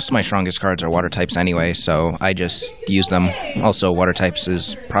most of my strongest cards are water types anyway, so I just use them. Also, water types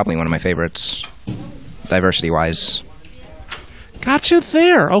is probably one of my favorites, diversity-wise. Gotcha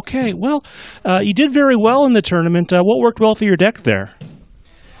there. Okay, well, you did very well in the tournament. What worked well for your deck there?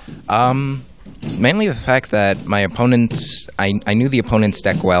 Mainly the fact that my opponents, I knew the opponent's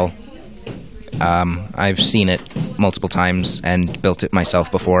deck well. I've seen it multiple times and built it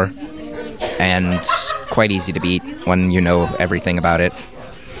myself before. And quite easy to beat when you know everything about it.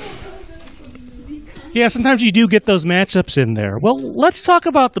 Yeah, sometimes you do get those matchups in there. Well, let's talk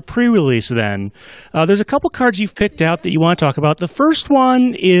about the pre-release then. There's a couple cards you've picked out that you want to talk about. The first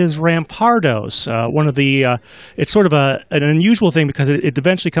one is Rampardos. One of the, it's sort of an unusual thing because it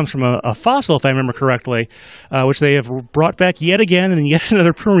eventually comes from a fossil, if I remember correctly, which they have brought back yet again and yet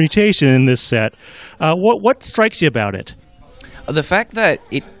another permutation in this set. What strikes you about it? The fact that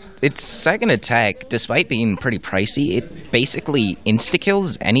its second attack, despite being pretty pricey, it basically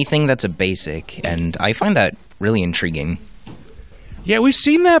insta-kills anything that's a basic, and I find that really intriguing. Yeah, we've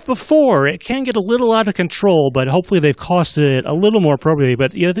seen that before. It can get a little out of control, but hopefully they've costed it a little more appropriately.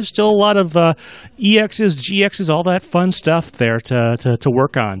 But yeah, there's still a lot of EXs, GXs, all that fun stuff there to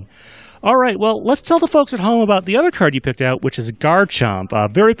work on. All right, well, let's tell the folks at home about the other card you picked out, which is Garchomp,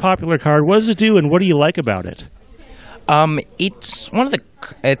 a very popular card. What does it do, and what do you like about it?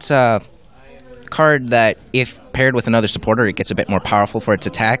 It's a card that, if paired with another supporter, it gets a bit more powerful for its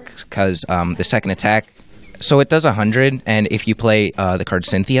attack, because the second attack... So it does 100, and if you play the card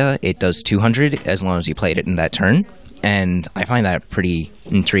Cynthia, it does 200, as long as you played it in that turn. And I find that pretty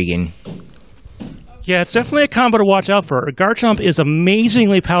intriguing. Yeah, it's definitely a combo to watch out for. Garchomp is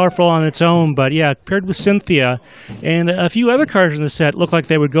amazingly powerful on its own, but yeah, paired with Cynthia and a few other cards in the set look like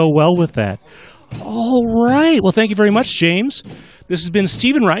they would go well with that. All right. Well, thank you very much, James. This has been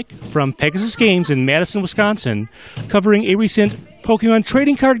Stephen Reich from Pegasus Games in Madison, Wisconsin, covering a recent Pokemon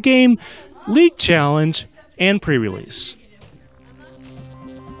trading card game, League Challenge, and pre-release.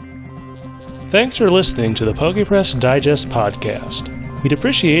 Thanks for listening to the PokePress Digest podcast. We'd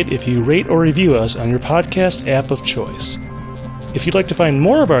appreciate if you rate or review us on your podcast app of choice. If you'd like to find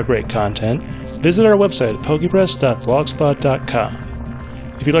more of our great content, visit our website at pokepress.blogspot.com.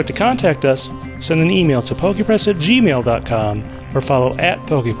 If you'd like to contact us, send an email to pokepress@gmail.com or follow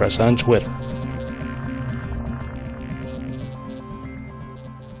 @pokepress on Twitter.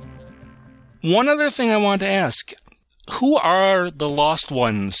 One other thing I want to ask. Who are the lost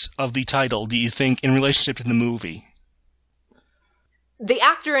ones of the title, do you think, in relationship to the movie? The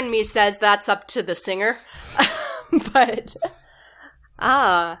actor in me says that's up to the singer. But,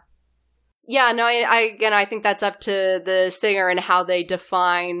 yeah, no, I think that's up to the singer and how they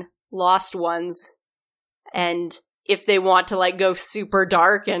define lost ones. And if they want to, like, go super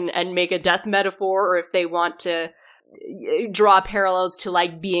dark and make a death metaphor, or if they want to draw parallels to,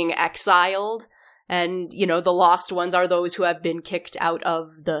 like, being exiled. And, you know, the lost ones are those who have been kicked out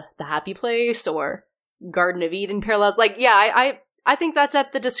of the happy place or Garden of Eden parallels. Like, yeah, I think that's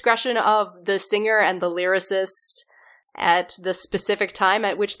at the discretion of the singer and the lyricist at the specific time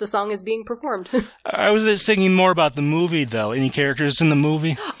at which the song is being performed. I was thinking more about the movie, though. Any characters in the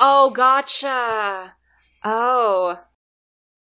movie? Oh, gotcha. Oh.